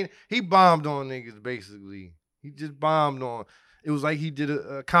entertaining. He bombed on niggas basically. He just bombed on. It was like he did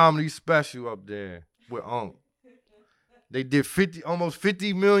a comedy special up there with Unc. They did almost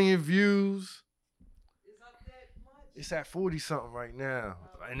 50 million views. It's up that much. It's at 40 something right now,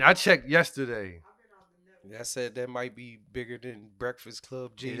 and I checked yesterday. I said that might be bigger than Breakfast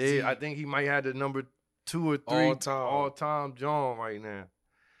Club Jay-Z. It is. I think he might have the number 2 or 3 all-time John right now.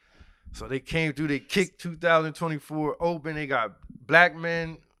 So they came through. They kicked 2024 open. They got black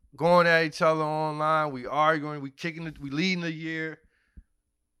men going at each other online. We arguing. We kicking it. We leading the year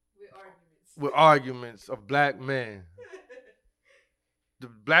with arguments of black men. The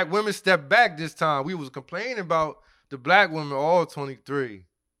black women stepped back this time. We was complaining about the black women all 23.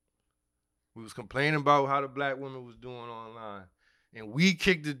 We was complaining about how the black women was doing online. And we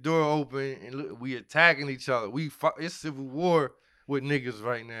kicked the door open and look, we attacking each other. It's civil war with niggas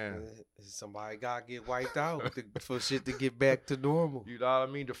right now. Somebody gotta get wiped out for shit to get back to normal. You know what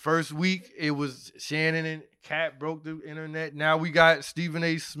I mean? The first week, it was Shannon and Katt broke the internet. Now we got Stephen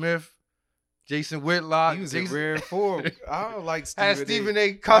A. Smith, Jason Whitlock. He was in rare form. I don't like Stephen A. Had Stephen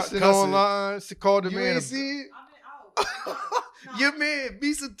A. cussing online. She called the you man. Ain't see it? I've been out. Your man,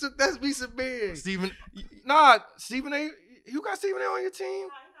 that's Misa man. Stephen A. You got Stephen A. on your team?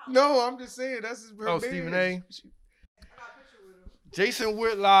 No, I'm just saying that's his man. Stephen A. I got a picture with him. Jason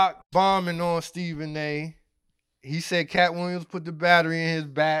Whitlock bombing on Stephen A. He said Cat Williams put the battery in his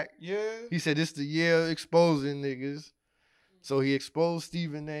back. Yeah. He said this the year exposing niggas. So he exposed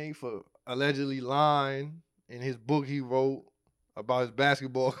Stephen A. for allegedly lying in his book he wrote about his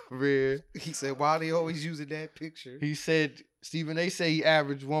basketball career. He said, why they always using that picture? He said, Stephen A. said he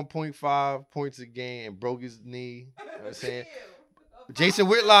averaged 1.5 points a game and broke his knee. You know what I'm saying? Jason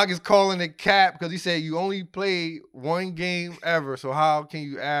Whitlock is calling it cap because he said you only played one game ever, so how can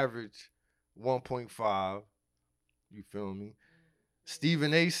you average 1.5? You feel me?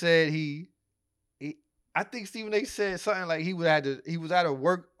 Stephen A. said I think Stephen A. said something like he was at a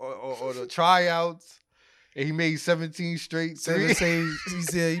work or the tryouts and he made 17 straight threes.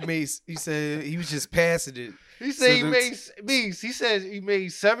 He said he was just passing it. He said he said he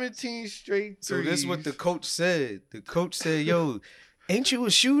made 17 straight threes. So this is what the coach said. The coach said, yo, ain't you a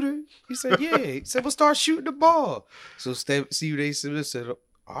shooter? He said, yeah. He said, well, start shooting the ball. So Stephen A. Smith said,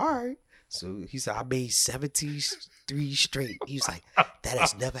 all right. So he said, I made 17 threes straight. He was like, that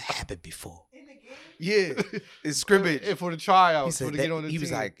has never happened before. In the game? Yeah. It's scrimmage. And for the tryouts, He for said to get on the team.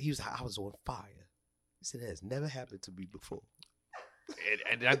 was like, I was on fire. He said, that has never happened to me before.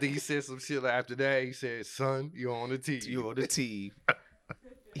 And I think he said some shit like after that. He said, son, you're on the team. You're on the team.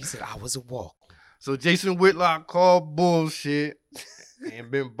 He said, I was a walk. So Jason Whitlock called bullshit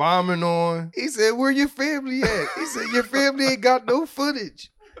and been bombing on. He said, where your family at? He said, your family ain't got no footage.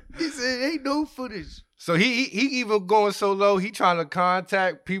 He said, ain't no footage. So he even going so low, he trying to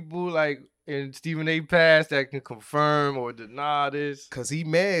contact people like in Stephen A. past that can confirm or deny this. Cause he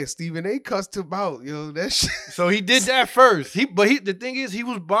mad. Stephen A. cussed him out, yo. That shit. So he did that first. The thing is, he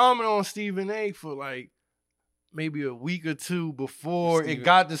was bombing on Stephen A. for like maybe a week or two before it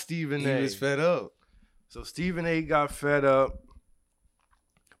got to Stephen A. He was fed up. So Stephen A. got fed up,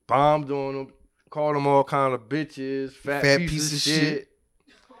 bombed on him, called him all kind of bitches, fat piece of shit.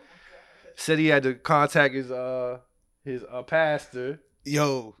 Said he had to contact his pastor.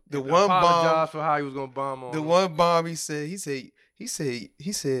 Yo, the and one apologize bomb for how he was gonna bomb on the him. one bomb he said,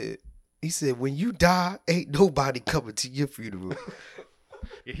 when you die, ain't nobody coming to your funeral.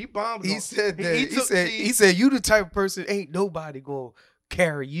 Yeah, he bombed. He on. said that. He He said you the type of person ain't nobody gonna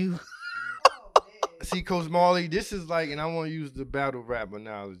carry you. See, Coach Marley, this is like, and I want to use the battle rap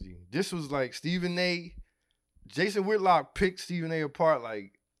analogy. This was like Stephen A. Jason Whitlock picked Stephen A. apart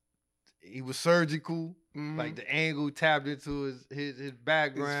like he was surgical. Mm-hmm. Like the angle tapped into his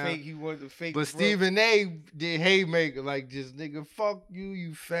background. His fake, he wanted the fake. But Stephen A. did haymaker, like just nigga, fuck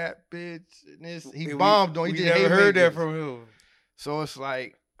you fat bitch. And this he bombed on. He did never heard that from him. So it's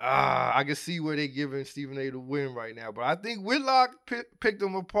like, I can see where they giving Stephen A. the win right now. But I think Whitlock picked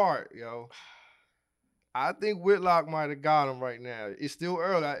him apart, yo. I think Whitlock might have got him right now. It's still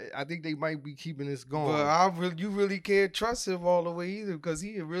early. I think they might be keeping this going. But you really can't trust him all the way either because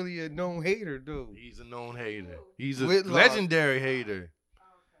he really a known hater, dude. He's a known hater. He's a Whitlock. legendary hater.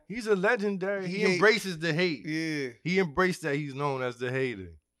 He's a legendary. He embraces the hate. Yeah. He embraced that he's known as the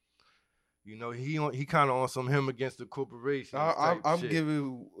hater. You know, he kind of on some him against the corporation. I'm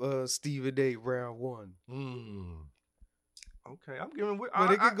giving Stephen A. round one. Okay, I'm giving.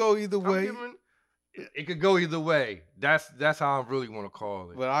 But it could go either way. It could go either way. That's how I really want to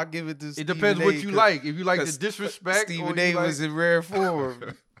call it. But I'll give it to Stephen It depends what you like. If you like the disrespect, Stephen A. was in rare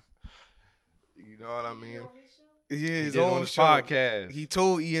form. know what I mean? Yeah, He his did it on own his show. podcast. He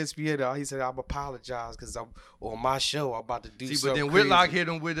told ESPN, he said, I'm apologize because I'm on my show. I'm about to do See, something but then crazy. Whitlock hit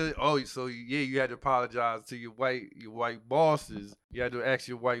him with a, you had to apologize to your white bosses. You had to ask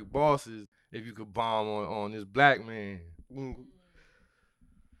your white bosses if you could bomb on this black man. Mm.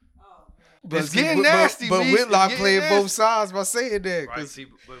 But it's getting nasty, but Meese. Whitlock It's playing getting both nasty. sides by saying that. Right, see,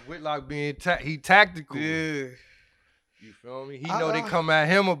 but Whitlock being he tactical. Yeah. You feel me? He know they come at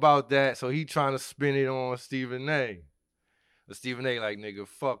him about that, so he trying to spin it on Stephen A. But Stephen A like, nigga,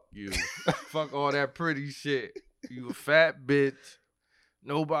 fuck you. Fuck all that pretty shit. You a fat bitch.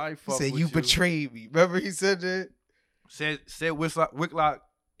 Nobody fuck He said, with you you. betrayed me. Remember he said that? Said Whitlock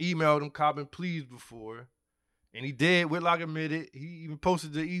emailed him copping pleas before. And he did. Whitlock admitted. He even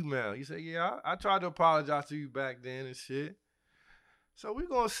posted the email. He said, yeah, I tried to apologize to you back then and shit. So we're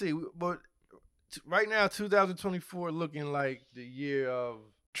going to see. But right now, 2024 looking like the year of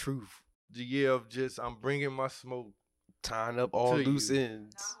truth. The year of just, I'm bringing my smoke. Tying up all loose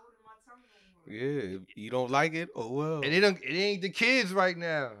ends. Yeah, you don't like it? Oh, well. And it ain't the kids right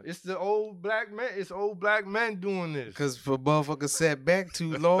now. It's the old black men. It's old black men doing this. Because for motherfuckers sat back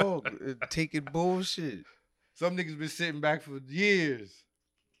too long taking bullshit. Some niggas been sitting back for years.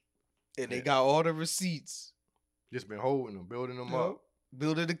 And they got all the receipts. Just been holding them, building them up.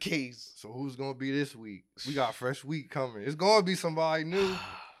 Building the case. So who's going to be this week? We got a fresh week coming. It's going to be somebody new.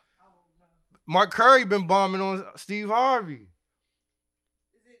 Mark Curry been bombing on Steve Harvey.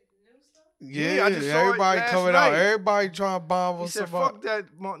 Yeah, I just saw everybody it coming night. out. Everybody trying to bomb on He said, somebody. fuck that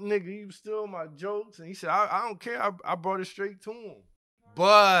nigga. He was still my jokes. And he said, I don't care. I brought it straight to him.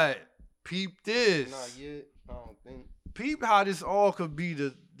 But peep this. Not yet. I don't think. Peep how this all could be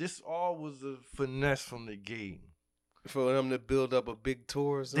this all was a finesse from the gate. For them to build up a big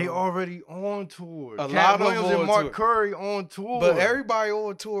tour or something. They already on tour. A Katt lot of Williams them and on Mark tour. Curry on tour. But everybody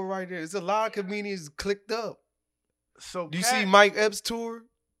on tour right there. It's a lot of comedians clicked up. So Do you Katt- see Mike Epps' tour?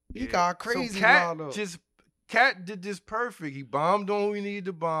 He Yeah. got crazy So Katt lineup. Katt did this perfect. He bombed on who he needed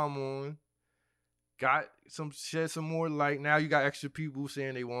to bomb on. Shed some more light. Now you got extra people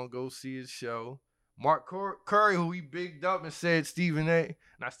saying they want to go see his show. Mark Curry, who he bigged up and said Steve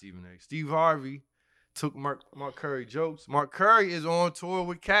Harvey took Mark Curry jokes. Mark Curry is on tour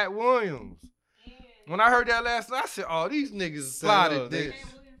with Katt Williams. When I heard that last night, I said, "Oh, these niggas plotted this."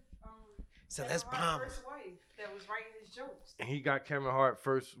 So let's bomb. First wife that was writing his jokes. And he got Kevin Hart's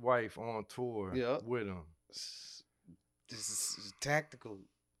first wife on tour with him. This is tactical.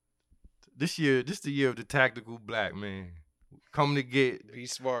 This is the year of the tactical black man. Coming to get. Be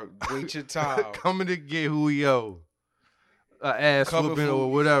smart. Wait your time. Coming to get who he owe. Ass whooping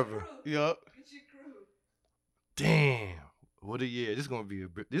or whatever. Yup. Damn. What a year. This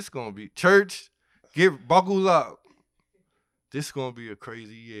gonna be church. Buckle up. This gonna be a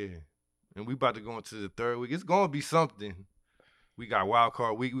crazy year. And we about to go into the third week. It's gonna be something. We got wild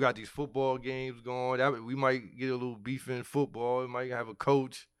card week. We got these football games going. We might get a little beef in football. We might have a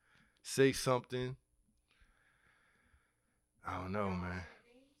coach say something. I don't know, man.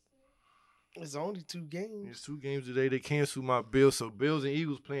 It's only 2 games. It's 2 games today. They canceled my Bills. So Bills and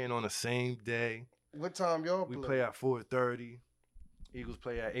Eagles playing on the same day. What time y'all We play? play at 4:30. Eagles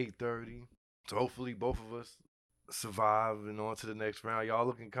play at 8:30. So hopefully both of us survive and on to the next round. Y'all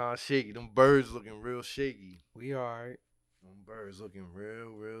looking kind of shaky. Them birds looking real shaky. We all right. Them birds looking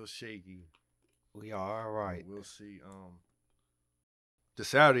real shaky. We all right. We'll see. The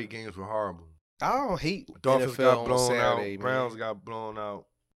Saturday games were horrible. I don't hate Dolphins NFL got on blown Saturday, out. man. Browns got blown out.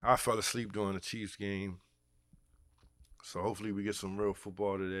 I fell asleep during the Chiefs game. So hopefully we get some real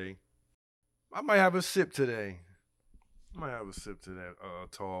football today. I might have a sip today. I might have a sip to that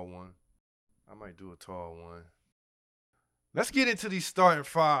tall one. I might do a tall one. Let's get into these starting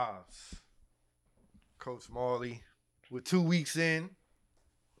fives. Coach Marley, we're 2 weeks in.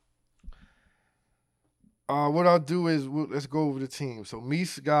 What I'll do is let's go over the team. So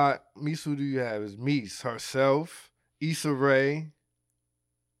Meese, who do you have? Is Meese herself, Issa Rae,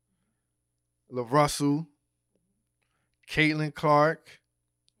 LaRussell, Caitlin Clark,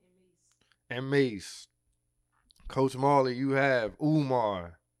 and Mace. Coach Marley, you have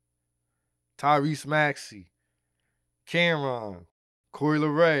Umar, Tyrese Maxey, Cameron, Corey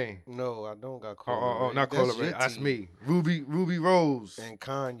LeRae. No, I don't got Corey. Oh, not Corey LeRae. That's me. Ruby Rose. And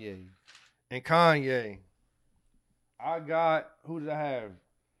Kanye. I got, who did I have?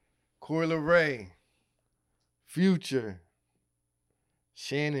 Corey LeRae, Future,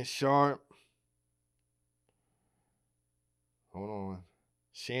 Shannon Sharp. Hold on.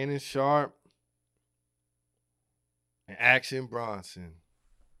 Shannon Sharp and Action Bronson.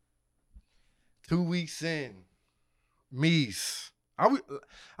 2 weeks in. Meese. All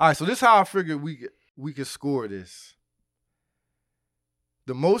right, so this is how I figured we could score this.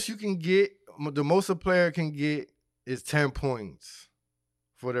 The most you can get, the most a player can get is 10 points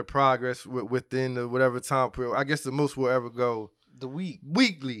for their progress within the whatever time period. I guess the most we'll ever go. The week.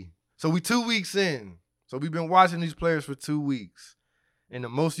 Weekly. So we 2 weeks in. So we've been watching these players for 2 weeks. And the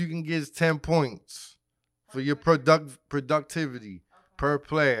most you can get is 10 points for your productivity per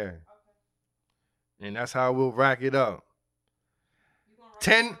player. And that's how we'll rack it up.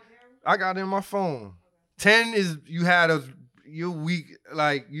 10, I got it in my phone. 10 is you had your week,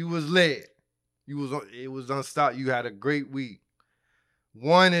 like you was lit. It was unstopped. You had a great week.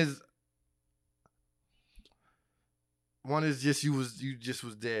 One is just you just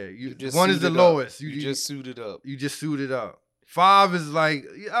was there. One is the lowest. You just suited up. You just suited up. 5 is like,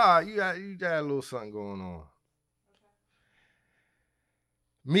 you got a little something going on.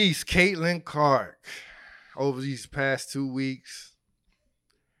 Mies Caitlin Clark over these past 2 weeks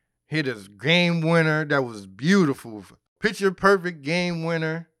hit a game winner that was beautiful. Picture perfect game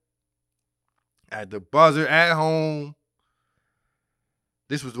winner at the buzzer at home.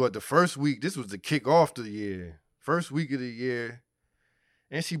 This was the first week. This was the kickoff of the year. First week of the year.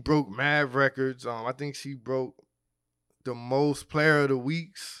 And she broke mad records. I think she broke the most player of the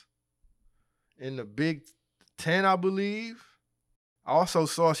weeks in the Big Ten, I believe. I also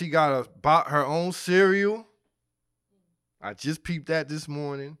saw she bought her own cereal. I just peeped that this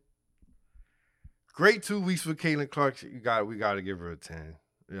morning. Great 2 weeks for Caitlin Clark. We got to give her a 10.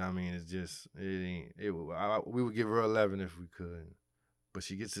 You know what I mean? It's just, we would give her 11 if we could. But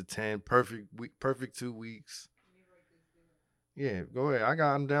she gets a 10. Perfect 2 weeks. Yeah, go ahead. I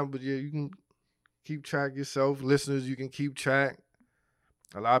got them down, but yeah, you can keep track yourself. Listeners, you can keep track.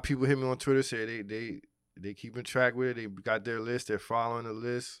 A lot of people hit me on Twitter, say they keeping track with it. They got their list. They're following the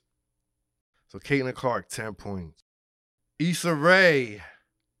list. So Caitlin Clark, 10 points. Issa Rae.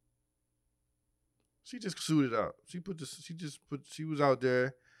 She just suited up. She was out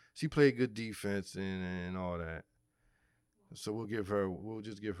there. She played good defense and all that. So we'll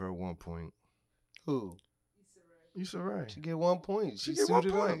just give her 1 point. Who? Issa Rae. She get 1 point. She get 1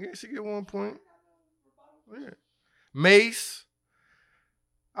 point. Yeah, she get 1 point. Yeah. Mace.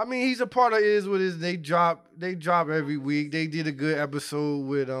 I mean, he's a part of It Is What It Is. They drop every week. They did a good episode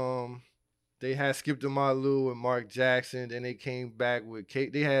with they had Skip to My Lou and Mark Jackson. Then they came back with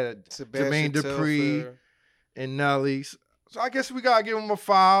Kate. They had Jermaine Dupri and Nelly. So I guess we gotta give them a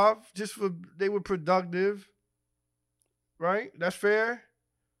 5 just for they were productive. Right? That's fair.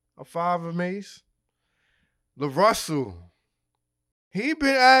 A 5 of Mace. LaRussell. He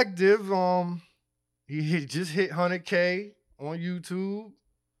been active. He just hit 100K on YouTube.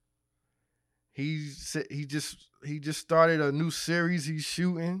 He just started a new series he's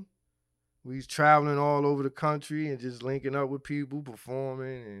shooting. He's traveling all over the country and just linking up with people,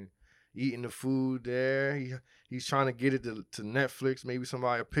 performing and eating the food there. He's trying to get it to Netflix. Maybe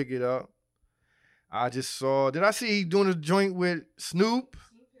somebody will pick it up. Did I see he doing a joint with Snoop?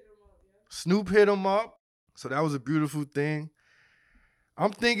 Snoop hit him up. So that was a beautiful thing.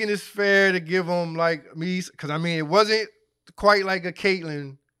 I'm thinking it's fair to give him like me, because I mean, it wasn't quite like a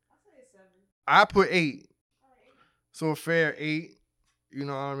Caitlin. I put 8. So a fair 8. You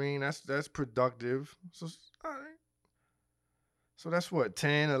know what I mean? That's productive. So, all right. So that's what,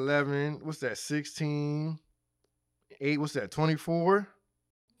 10, 11, what's that, 16, 8, what's that, 24?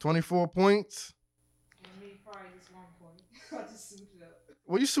 24 points? And me probably just 1 point. I just suited up.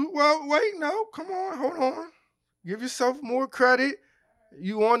 Well, wait, no, come on, hold on. Give yourself more credit.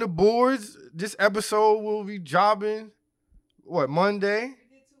 You on the boards. This episode will be dropping, Monday? We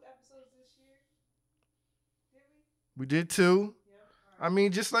did 2 episodes this year. Did we? We did 2. I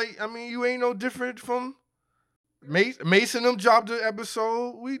mean, you ain't no different from Mason them dropped the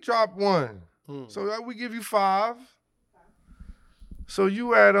episode. We dropped 1. So we give you 5. So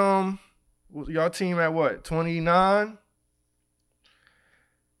you at y'all team at what? 29?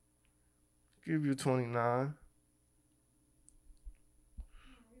 Give you 29.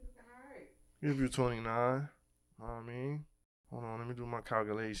 Give you 29. Know what I mean? Hold on, let me do my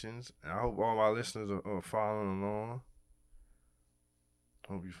calculations. I hope all my listeners are following along.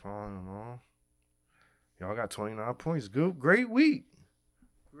 Hope you're following along. Y'all got 29 points. Good. Great week.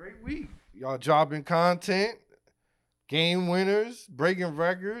 Y'all dropping content. Game winners. Breaking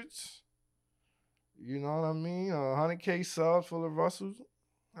records. You know what I mean? 100K subs for the Russells.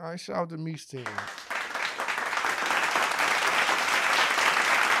 All right, shout out to Me's team.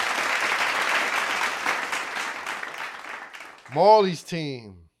 Marley's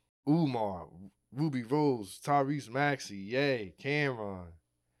team. Umar, Ruby Rose, Tyrese Maxey, Ye, Cameron.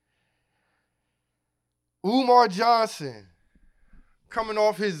 Umar Johnson, coming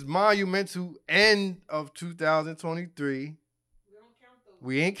off his monumental end of 2023.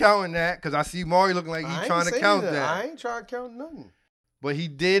 We ain't counting that because I see Maury looking like he's trying to count that. I ain't trying to count nothing. But he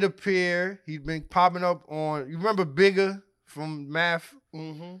did appear. He's been popping up on. You remember Bigger from Math?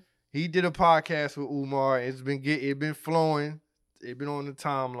 Mm-hmm. He did a podcast with Umar. It's been flowing. It's been on the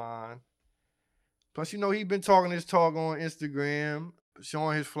timeline. Plus, he been talking his talk on Instagram,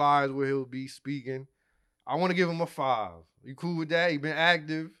 showing his flyers where he'll be speaking. I want to give him a 5. You cool with that? He been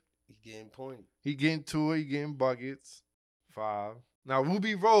active. He getting pointed. He getting to it. He getting buckets. 5. Now,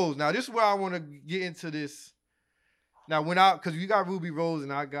 Ruby Rose. Now, this is where I want to get into this. Now, because you got Ruby Rose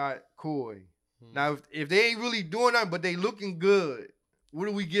and I got Koi. Now, if they ain't really doing nothing, but they looking good, what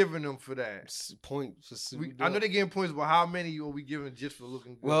are we giving them for that? Points. I know they getting points, but how many are we giving just for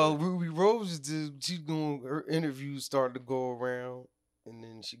looking good? Well, Ruby Rose, she's doing her interviews starting to go around, and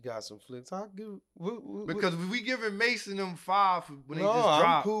then she got some flicks. I'll give because we giving Mason them 5 when they just I'm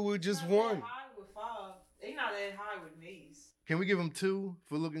dropped. cool with just not 1. That high with 5. They not that high with Mace. Can we give them 2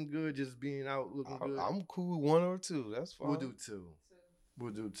 for looking good, just being out looking good? I'm cool with 1 or 2. That's fine. We'll do 2.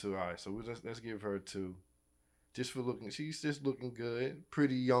 We'll do 2. All right, so let's give her 2. Just for looking, she's just looking good.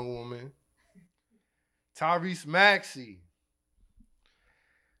 Pretty young woman. Tyrese Maxey.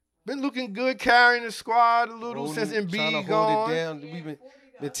 Been looking good, carrying the squad a little since Embiid gone. Hold it down. We've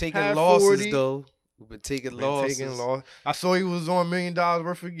been taking Half losses 40. though. We've been taking losses. I saw he was on $1 million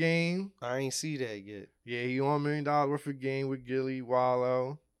worth of game. I ain't see that yet. Yeah, he on $1 million worth of game with Gilly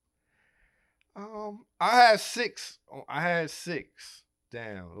Wallow. I had 6.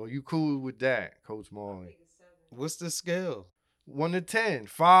 Down. Are you cool with that, Coach Marley? What's the scale? 1 to 10.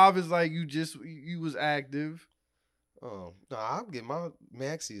 5 is like you was active. No, I'll get my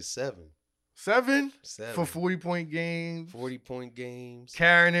Maxi a 7. 7? 7 for 40-point games. 40-point games.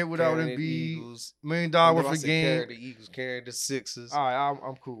 Carrying it without Embiid. $1 million worth of game. Carry the Eagles, carry the Sixers. All right,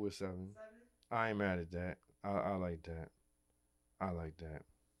 I'm cool with 7. I ain't mad at that. I like that. I like that.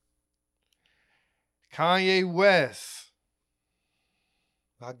 Kanye West.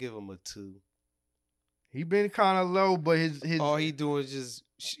 I'll give him a 2. He been kind of low, but his all he doing is just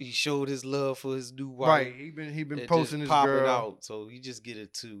he showed his love for his new wife. Right, he been posting his popping girl out, so he just get a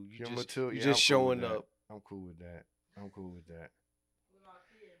 2. Give him a 2. You just showing up. I'm cool with that.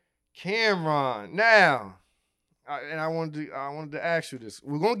 Cameron. Now, I wanted to ask you this.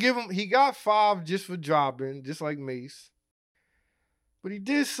 We're gonna give him. He got 5 just for dropping, just like Mace. But he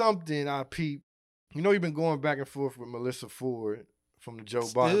did something. I peeped. He been going back and forth with Melissa Ford from the Joe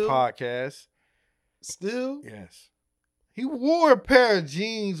Biden podcast. Still? Yes. He wore a pair of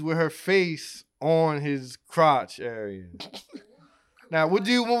jeans with her face on his crotch area. Now, what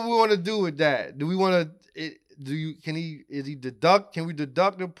do we want to do with that? Do we want to? Can we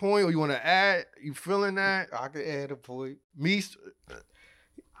deduct a point, or you want to add? You feeling that? I could add a point. Me,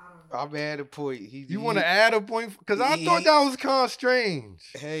 I'm add a point. You want to add a point? Because I thought that was kind of strange.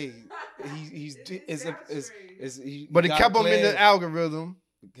 Hey, but it kept him in the algorithm.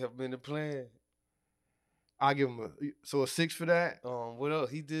 It kept him in the plan. I'll give him a 6 for that. What else?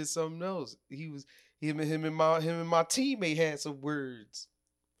 He did something else. Him and my teammate had some words.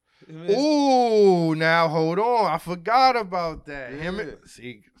 Oh, now hold on. I forgot about that. Yeah.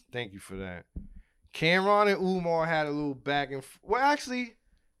 Thank you for that. Cameron and Umar had a little back and forth. Well, actually,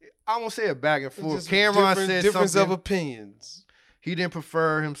 I won't say a back and forth. Cameron said difference something. of opinions. He didn't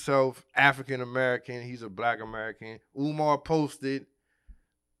prefer himself African American. He's a Black American. Umar posted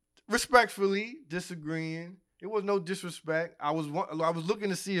respectfully disagreeing. It was no disrespect. I was looking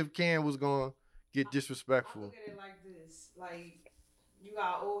to see if Cam was gonna get disrespectful. I look at it like this: like you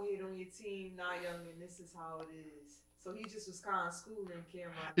got old head on your team, not young, and this is how it is. So he just was kind of schooling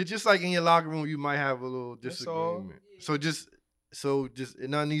Cameron. It's just like in your locker room, you might have a little disagreement. Yeah. So just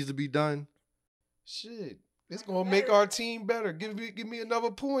nothing needs to be done. Shit, it's gonna make our team better. Give me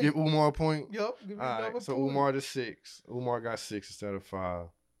another point. Give Umar a point. Yep. Give me another point. So Umar to 6. Umar got 6 instead of 5.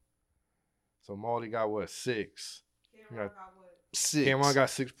 So Marley got what? 6. Cameron got what? 6. Cameron got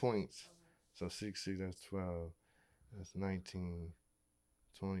 6 points. So 6, that's 12. That's 19,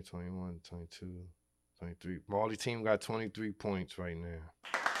 20, 21, 22, 23. Marley team got 23 points right now.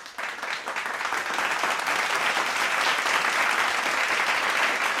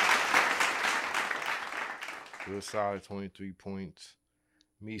 Good solid 23 points.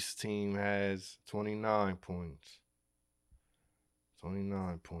 Meese team has 29 points.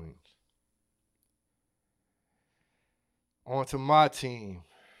 29 points. On to my team.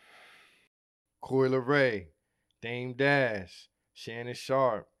 Coi Leray, Dame Dash, Shannon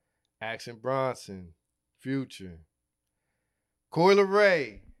Sharp, Action Bronson, Future. Coi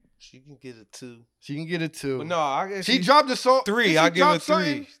Leray, She can get a 2. She can get a 2. But no, I guess she dropped the song. 3. I give her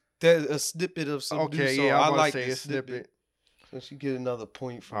 3. That a snippet of some new song. Yeah, I I'm like say the a snippet. So she get another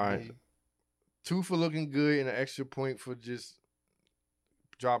point from me. 2 for looking good and an extra point for just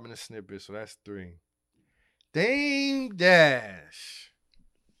dropping a snippet. So that's 3. Dame Dash.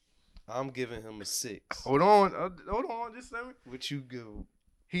 I'm giving him a 6. Hold on. Just let me. What you give?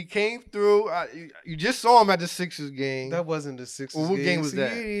 He came through. You just saw him at the Sixers game. That wasn't the Sixers game. What game was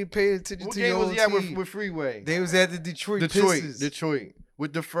that? You didn't pay attention what to game your was own he at team. with Freeway? They was at the Detroit Pistons. Detroit.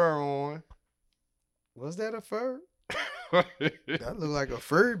 With the fur on. Was that a fur? That looked like a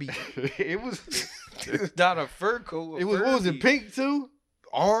Furby. It was not a fur coat. It was. What was it? Pink too?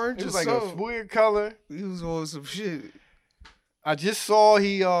 Orange. It was or like something. a weird color. He was on some shit. I just saw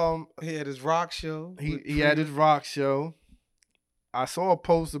he had his rock show. He had his rock show. I saw a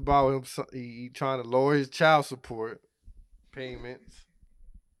post about him. He trying to lower his child support payments.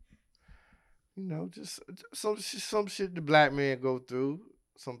 You know, just some shit the black man go through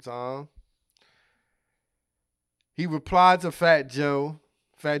sometimes. He replied to Fat Joe.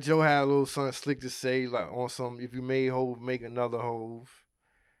 Fat Joe had a little something slick to say, like on some, if you made Hove, make another Hove.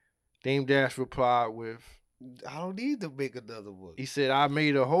 Dame Dash replied with, I don't need to make another one. He said, I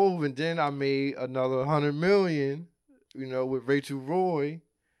made a Hove and then I made another 100 million, you know, with Rachel Roy.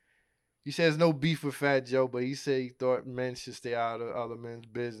 He says no beef with Fat Joe, but he said he thought men should stay out of other men's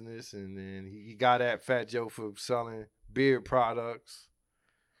business. And then he got at Fat Joe for selling beard products,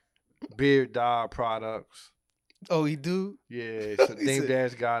 beard dye products. Oh, he do? Yeah, so Dame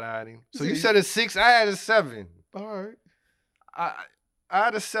Dash got at him. So you said said a 6, I had a 7. All right. I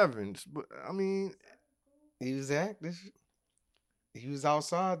had a 7, but I mean, he was active. He was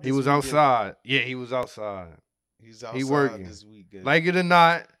outside. He was outside. Yeah, he was outside. He's outside he working this weekend. Like it or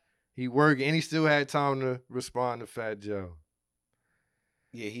not, he working, and he still had time to respond to Fat Joe.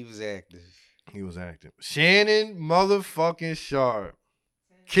 Yeah, he was active. He was active. Shannon motherfucking Sharp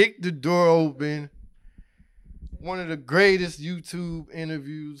kicked the door open. One of the greatest YouTube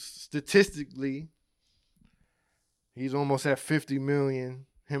interviews statistically. He's almost at 50 million.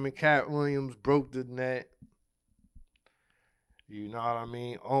 Him and Cat Williams broke the net. You know what I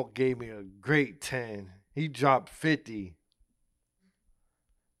mean? Unc gave me a great 10. He dropped 50.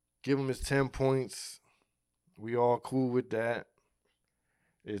 Give him his 10 points. We all cool with that.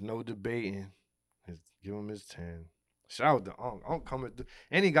 There's no debating. Give him his 10. Shout out to Unc. Unc coming through.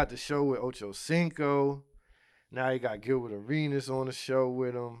 And he got the show with Ocho Cinco. Now he got Gilbert Arenas on the show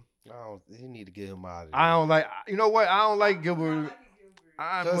with him. You need to get him out of there. I don't like, you know what? I don't like Gilbert.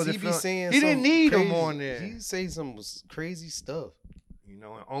 Because he be saying he didn't need him on there. He say some crazy stuff. You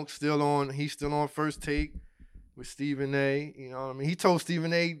know, and Unc's still on. He's still on First Take with Stephen A. You know what I mean? He told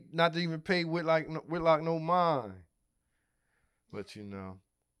Stephen A. not to even pay Whitlock no mind. But you know.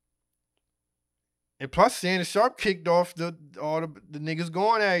 And plus, Shannon Sharp kicked off all the niggas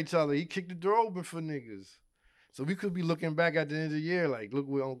going at each other. He kicked the door open for niggas. So we could be looking back at the end of the year like, look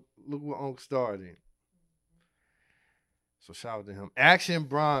what Unc started. So shout out to him. Action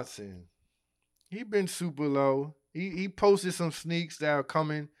Bronson. He been super low. He posted some sneaks that are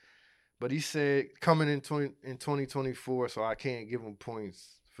coming, but he said coming in 2024, so I can't give him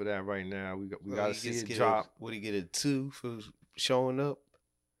points for that right now. We got to see it drop. Would he get a 2 for showing up?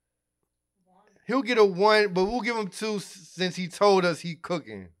 He'll get a 1, but we'll give him 2 since he told us he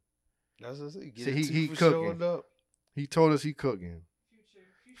cooking. That's what I said. So he cooking. Up. He told us he cooking.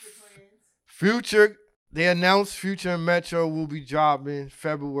 Future plans. Future, they announced Future and Metro will be dropping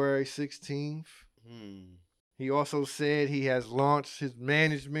February 16th. He also said he has launched his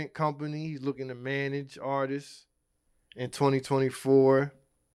management company. He's looking to manage artists in 2024.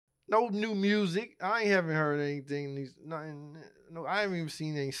 No new music. I haven't heard anything. No, I haven't even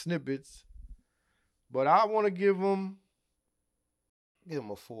seen any snippets. But I want to give him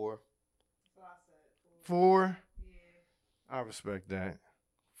a 4. 4. Yeah. I respect that.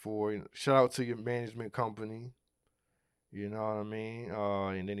 4. Shout out to your management company. You know what I mean?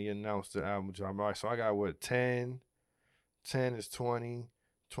 And then he announced the album drop. All right, so I got what? 10. 10 is 20.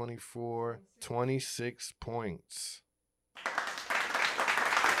 24. 26 points.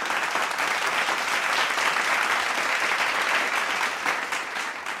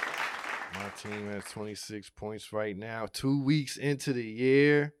 My team has 26 points right now. 2 weeks into the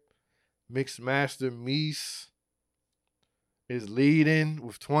year. Mixed Master Meese is leading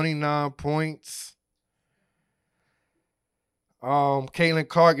with 29 points. Caitlin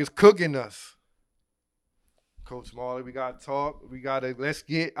Clark is cooking us. Coach Marley, we gotta talk.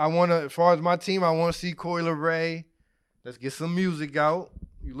 As far as my team, I wanna see Coi Leray. Let's get some music out.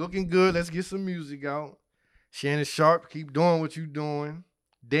 You looking good, let's get some music out. Shannon Sharp, keep doing what you doing.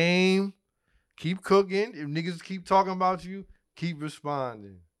 Dame, keep cooking. If niggas keep talking about you, keep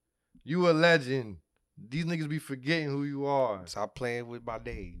responding. You a legend. These niggas be forgetting who you are. Stop playing with my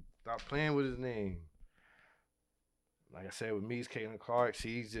name. Stop playing with his name. Like I said, with me, it's Caitlin Clark.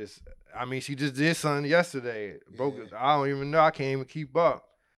 She just did something yesterday. Broke it. I don't even know. I can't even keep up.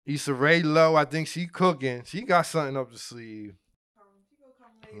 Issa Rae Low, I think she cooking. She got something up the sleeve.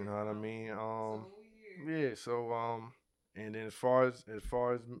 You know what I mean? Yeah, so and then as far as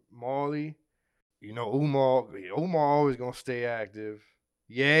Marley, you know, Umar always gonna stay active.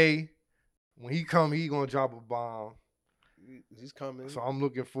 Yay. When he come, he gonna drop a bomb. He's coming. So I'm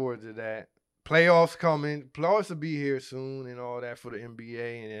looking forward to that. Playoffs coming. Playoffs will be here soon and all that for the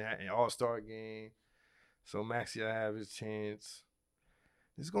NBA and All-Star game. So Maxey will have his chance.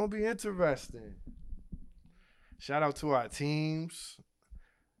 It's going to be interesting. Shout out to our teams.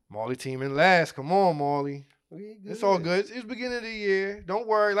 Marley team in last. Come on, Marley. It's all good. It's beginning of the year. Don't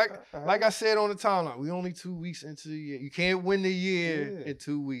worry. Like I said on the timeline, we only 2 weeks into the year. You can't win the year in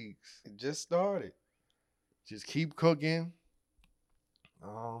 2 weeks. It just started. Just keep cooking.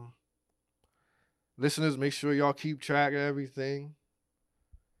 Listeners, make sure y'all keep track of everything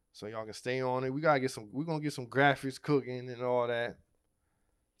so y'all can stay on it. We're gonna get some graphics cooking and all that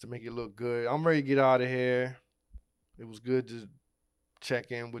to make it look good. I'm ready to get out of here. It was good to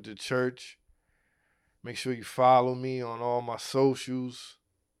check in with the church. Make sure you follow me on all my socials.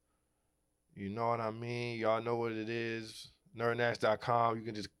 You know what I mean? Y'all know what it is. nerdnash.com. You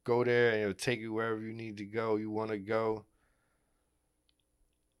can just go there and it'll take you wherever you need to go, you want to go.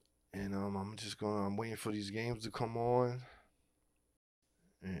 And I'm waiting for these games to come on.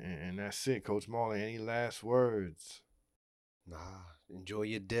 And that's it. Coach Marley, any last words? Nah, enjoy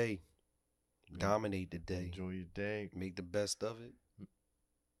your day. Dominate the day. Enjoy your day. Make the best of it. And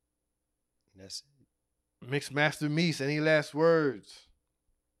that's it. Mixmaster Meese, any last words?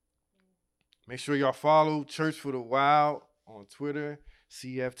 Make sure y'all follow Church for the Wild on Twitter.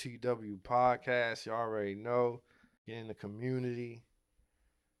 CFTW Podcast. Y'all already know. Get in the community.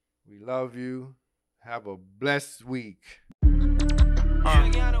 We love you. Have a blessed week. G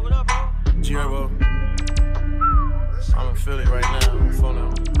Herbo. I'm in Philly right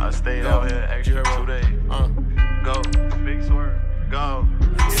now. I stayed out here extra 2 days. Go. Big swerve. Go.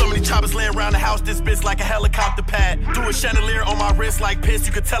 So many choppers laying around the house, this bitch like a helicopter pad. Threw a chandelier on my wrist like piss,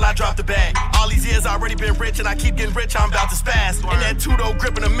 you could tell I dropped the bag. All these years I already been rich and I keep getting rich, I'm about to spaz. In that two-door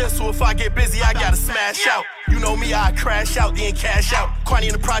gripping a missile, if I get busy, I gotta smash out. You know me, I crash out, then cash out. Quanny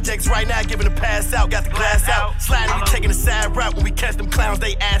in the projects right now, giving a pass out, got the glass out. Sliding, we taking a side route, when we catch them clowns,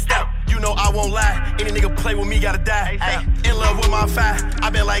 they assed out. You know I won't lie, any nigga play with me gotta die. Ay, in love with my fire, I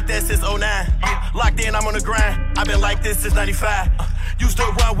been like that since 09. Locked in, I'm on the grind, I been like this since 95. Used to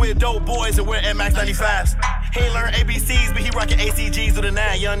run with dope boys and wear Air Max 95s. He ain't learn ABCs, but he rockin' ACGs with a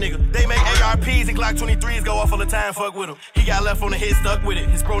 9, young nigga. They make ARPs and Glock 23s go off all the time, fuck with him. He got left on the head, stuck with it.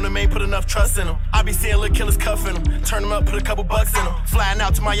 His bro name ain't put enough trust in him. I be seeing little killers cuffin' him. Turn him up, put a couple bucks in him. Flying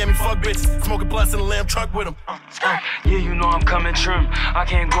out to Miami, fuck bitches. Smoking blunts in a lamb truck with him. Yeah, you know I'm coming trim. I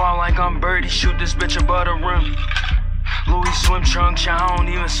can't go out like I'm Birdie, shoot this bitch above the rim. Louis swim trunks, yeah, I don't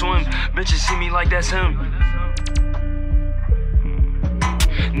even swim. Bitches see me like that's him.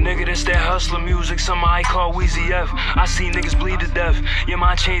 Nigga, this that hustler music, something I call Weezy F. I see niggas bleed to death, yeah,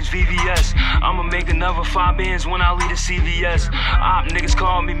 my chain's VVS. I'ma make another 5 bands when I leave the CVS. Op niggas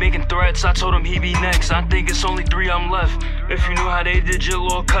called me making threats, I told them he be next. I think it's only 3 I'm left. If you knew how they did your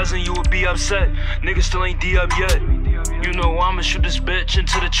little cousin, you would be upset. Niggas still ain't D up yet. You know I'ma shoot this bitch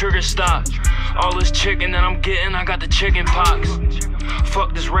until the trigger stop. All this chicken that I'm getting, I got the chicken pox.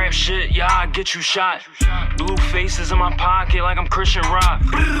 Fuck this rap shit, yeah, I get you shot. Blue faces in my pocket like I'm Christian Rock.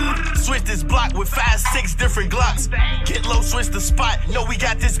 Switch this block with 5, 6 different Glocks. Get low, switch the spot. Know we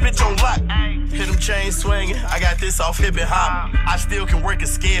got this bitch on lock. Hit them chains swinging. I got this off hip and hop. I still can work a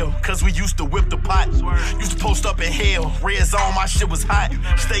scale, cause we used to whip the pot. Used to post up in hell. Red zone, my shit was hot.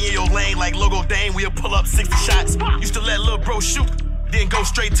 Stay in your lane like Logo Dane. We'll pull up 60 shots. Used to let lil' bro shoot, then go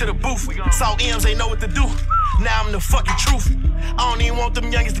straight to the booth. Saw M's, ain't know what to do. Now I'm the fucking truth. I don't even want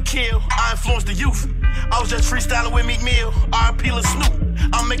them youngins to kill. I influence the youth. I was just freestyling with Meek Mill. R.I.P. Lil Snoop.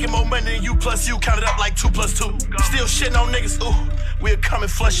 I'm making more money than you plus you. Counted up like 2 plus 2. Still shitting on niggas. Ooh, we'll come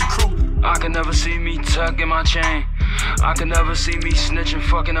and flush your crew. I can never see me tucking my chain. I can never see me snitching,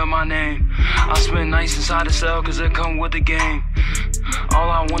 fucking up my name. I spend nights inside the cell cause it come with the game. All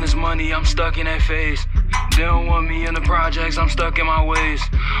I want is money, I'm stuck in that phase. They don't want me in the projects, I'm stuck in my ways.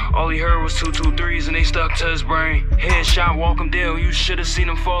 All he heard was 2, 2, 3s and they stuck to his brain. Headshot, walk him down, you should've seen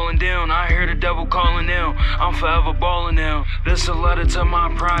him falling down. I hear the devil calling down, I'm forever balling now. This a letter to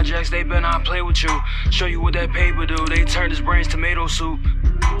my projects, they better not play with you. Show you what that paper do, they turned his brains tomato soup.